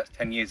effectively that's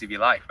 10 years of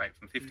your life, right?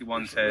 From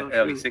 51 to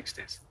early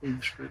 60s.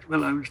 Yes, but,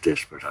 well, I was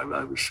desperate. I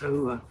was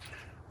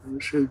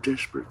so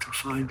desperate to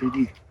find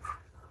any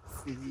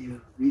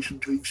reason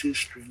to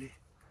exist, really.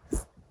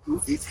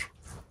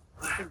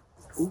 I had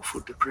awful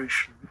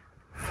depression.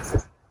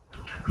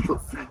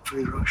 But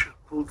thankfully Russia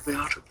pulled me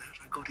out of that.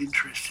 I got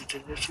interested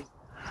in it and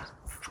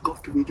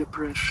forgot to be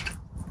depressed.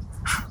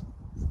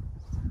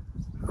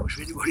 Of course,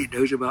 anybody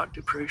knows about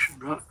depression,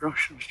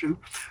 Russians do.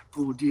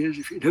 Poor dears,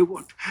 if you know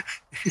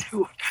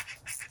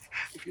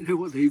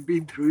what they've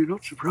been through, you're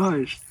not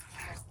surprised.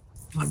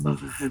 My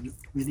mother had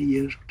many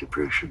years of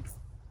depression.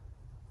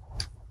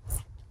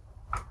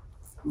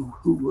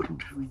 Who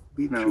wouldn't have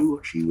been through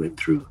what she went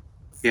through?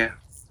 Yeah,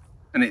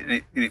 and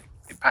it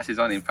passes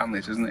on in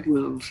families, doesn't it?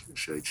 Well,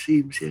 so it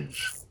seems,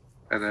 yes.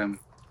 But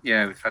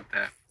we've had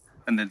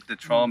the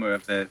trauma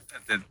of the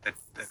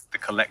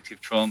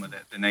collective trauma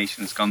that the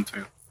nation's gone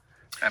through.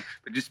 But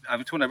I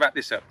just want to wrap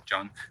this up,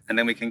 John, and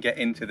then we can get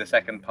into the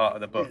second part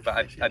of the book.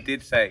 Yes, but I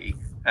did say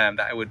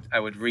that I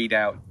would read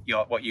out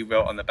what you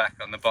wrote on the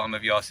bottom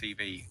of your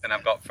CV, and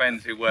I've got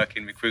friends who work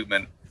in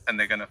recruitment, and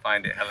they're going to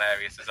find it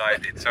hilarious as I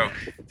did. So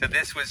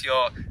this was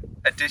your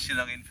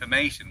additional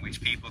information,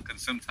 which people can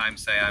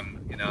sometimes say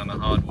I'm a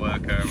hard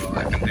worker, or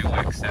I can do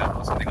Excel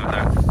or something like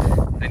that.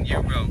 And you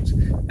wrote,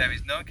 "There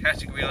is no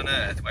category on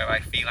earth where I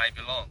feel I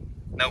belong,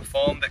 no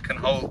form that can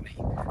hold me.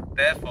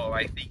 Therefore,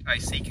 I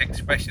seek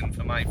expression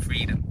for my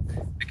freedom,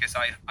 because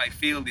I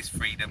feel this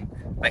freedom.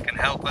 I can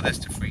help others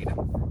to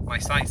freedom. My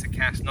sights are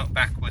cast not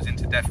backwards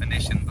into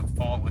definition, but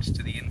forwards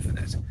to the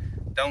infinite.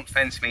 Don't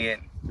fence me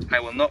in. I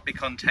will not be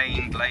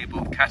contained,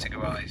 labelled,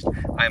 categorised.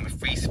 I am a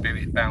free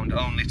spirit bound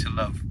only to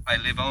love. I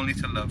live only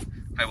to love.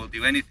 I will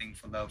do anything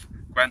for love.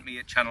 Grant me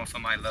a channel for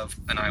my love,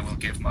 and I will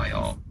give my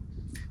all."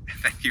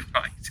 And then you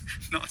write,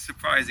 "Not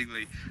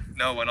surprisingly,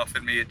 no one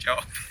offered me a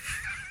job."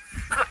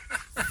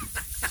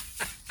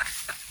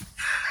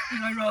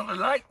 I rather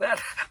like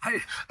that.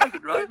 I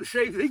could write the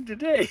same thing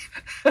today.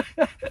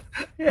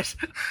 Yes.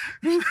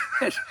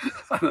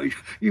 I'm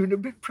even a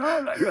bit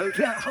proud I wrote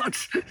that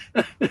once.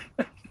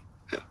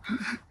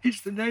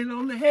 It's the nail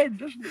on the head,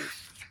 doesn't it?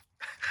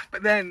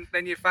 But then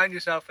you find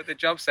yourself at the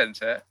job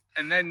centre,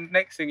 and then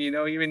next thing you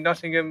know, you're in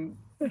Nottingham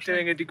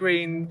doing a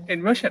degree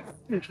in Russian.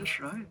 Yes, that's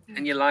right. Yeah.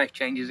 And your life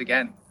changes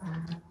again.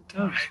 It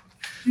does.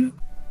 Yeah.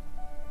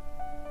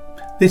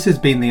 This has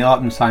been The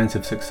Art and Science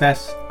of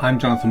Success. I'm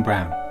Jonathan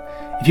Brown.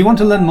 If you want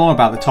to learn more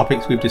about the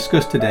topics we've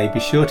discussed today,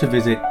 be sure to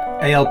visit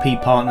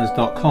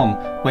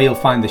alppartners.com, where you'll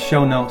find the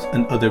show notes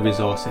and other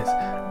resources.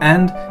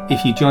 And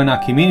if you join our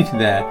community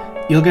there,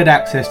 you'll get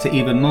access to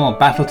even more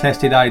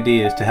battle-tested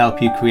ideas to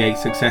help you create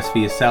success for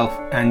yourself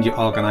and your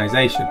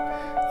organisation.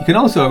 You can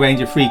also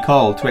arrange a free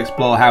call to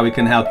explore how we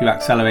can help you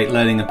accelerate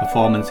learning and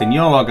performance in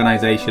your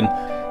organisation.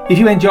 If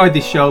you enjoyed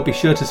this show, be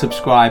sure to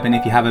subscribe, and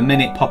if you have a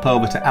minute, pop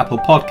over to Apple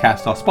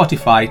Podcasts or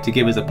Spotify to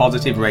give us a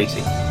positive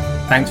rating.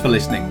 Thanks for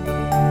listening.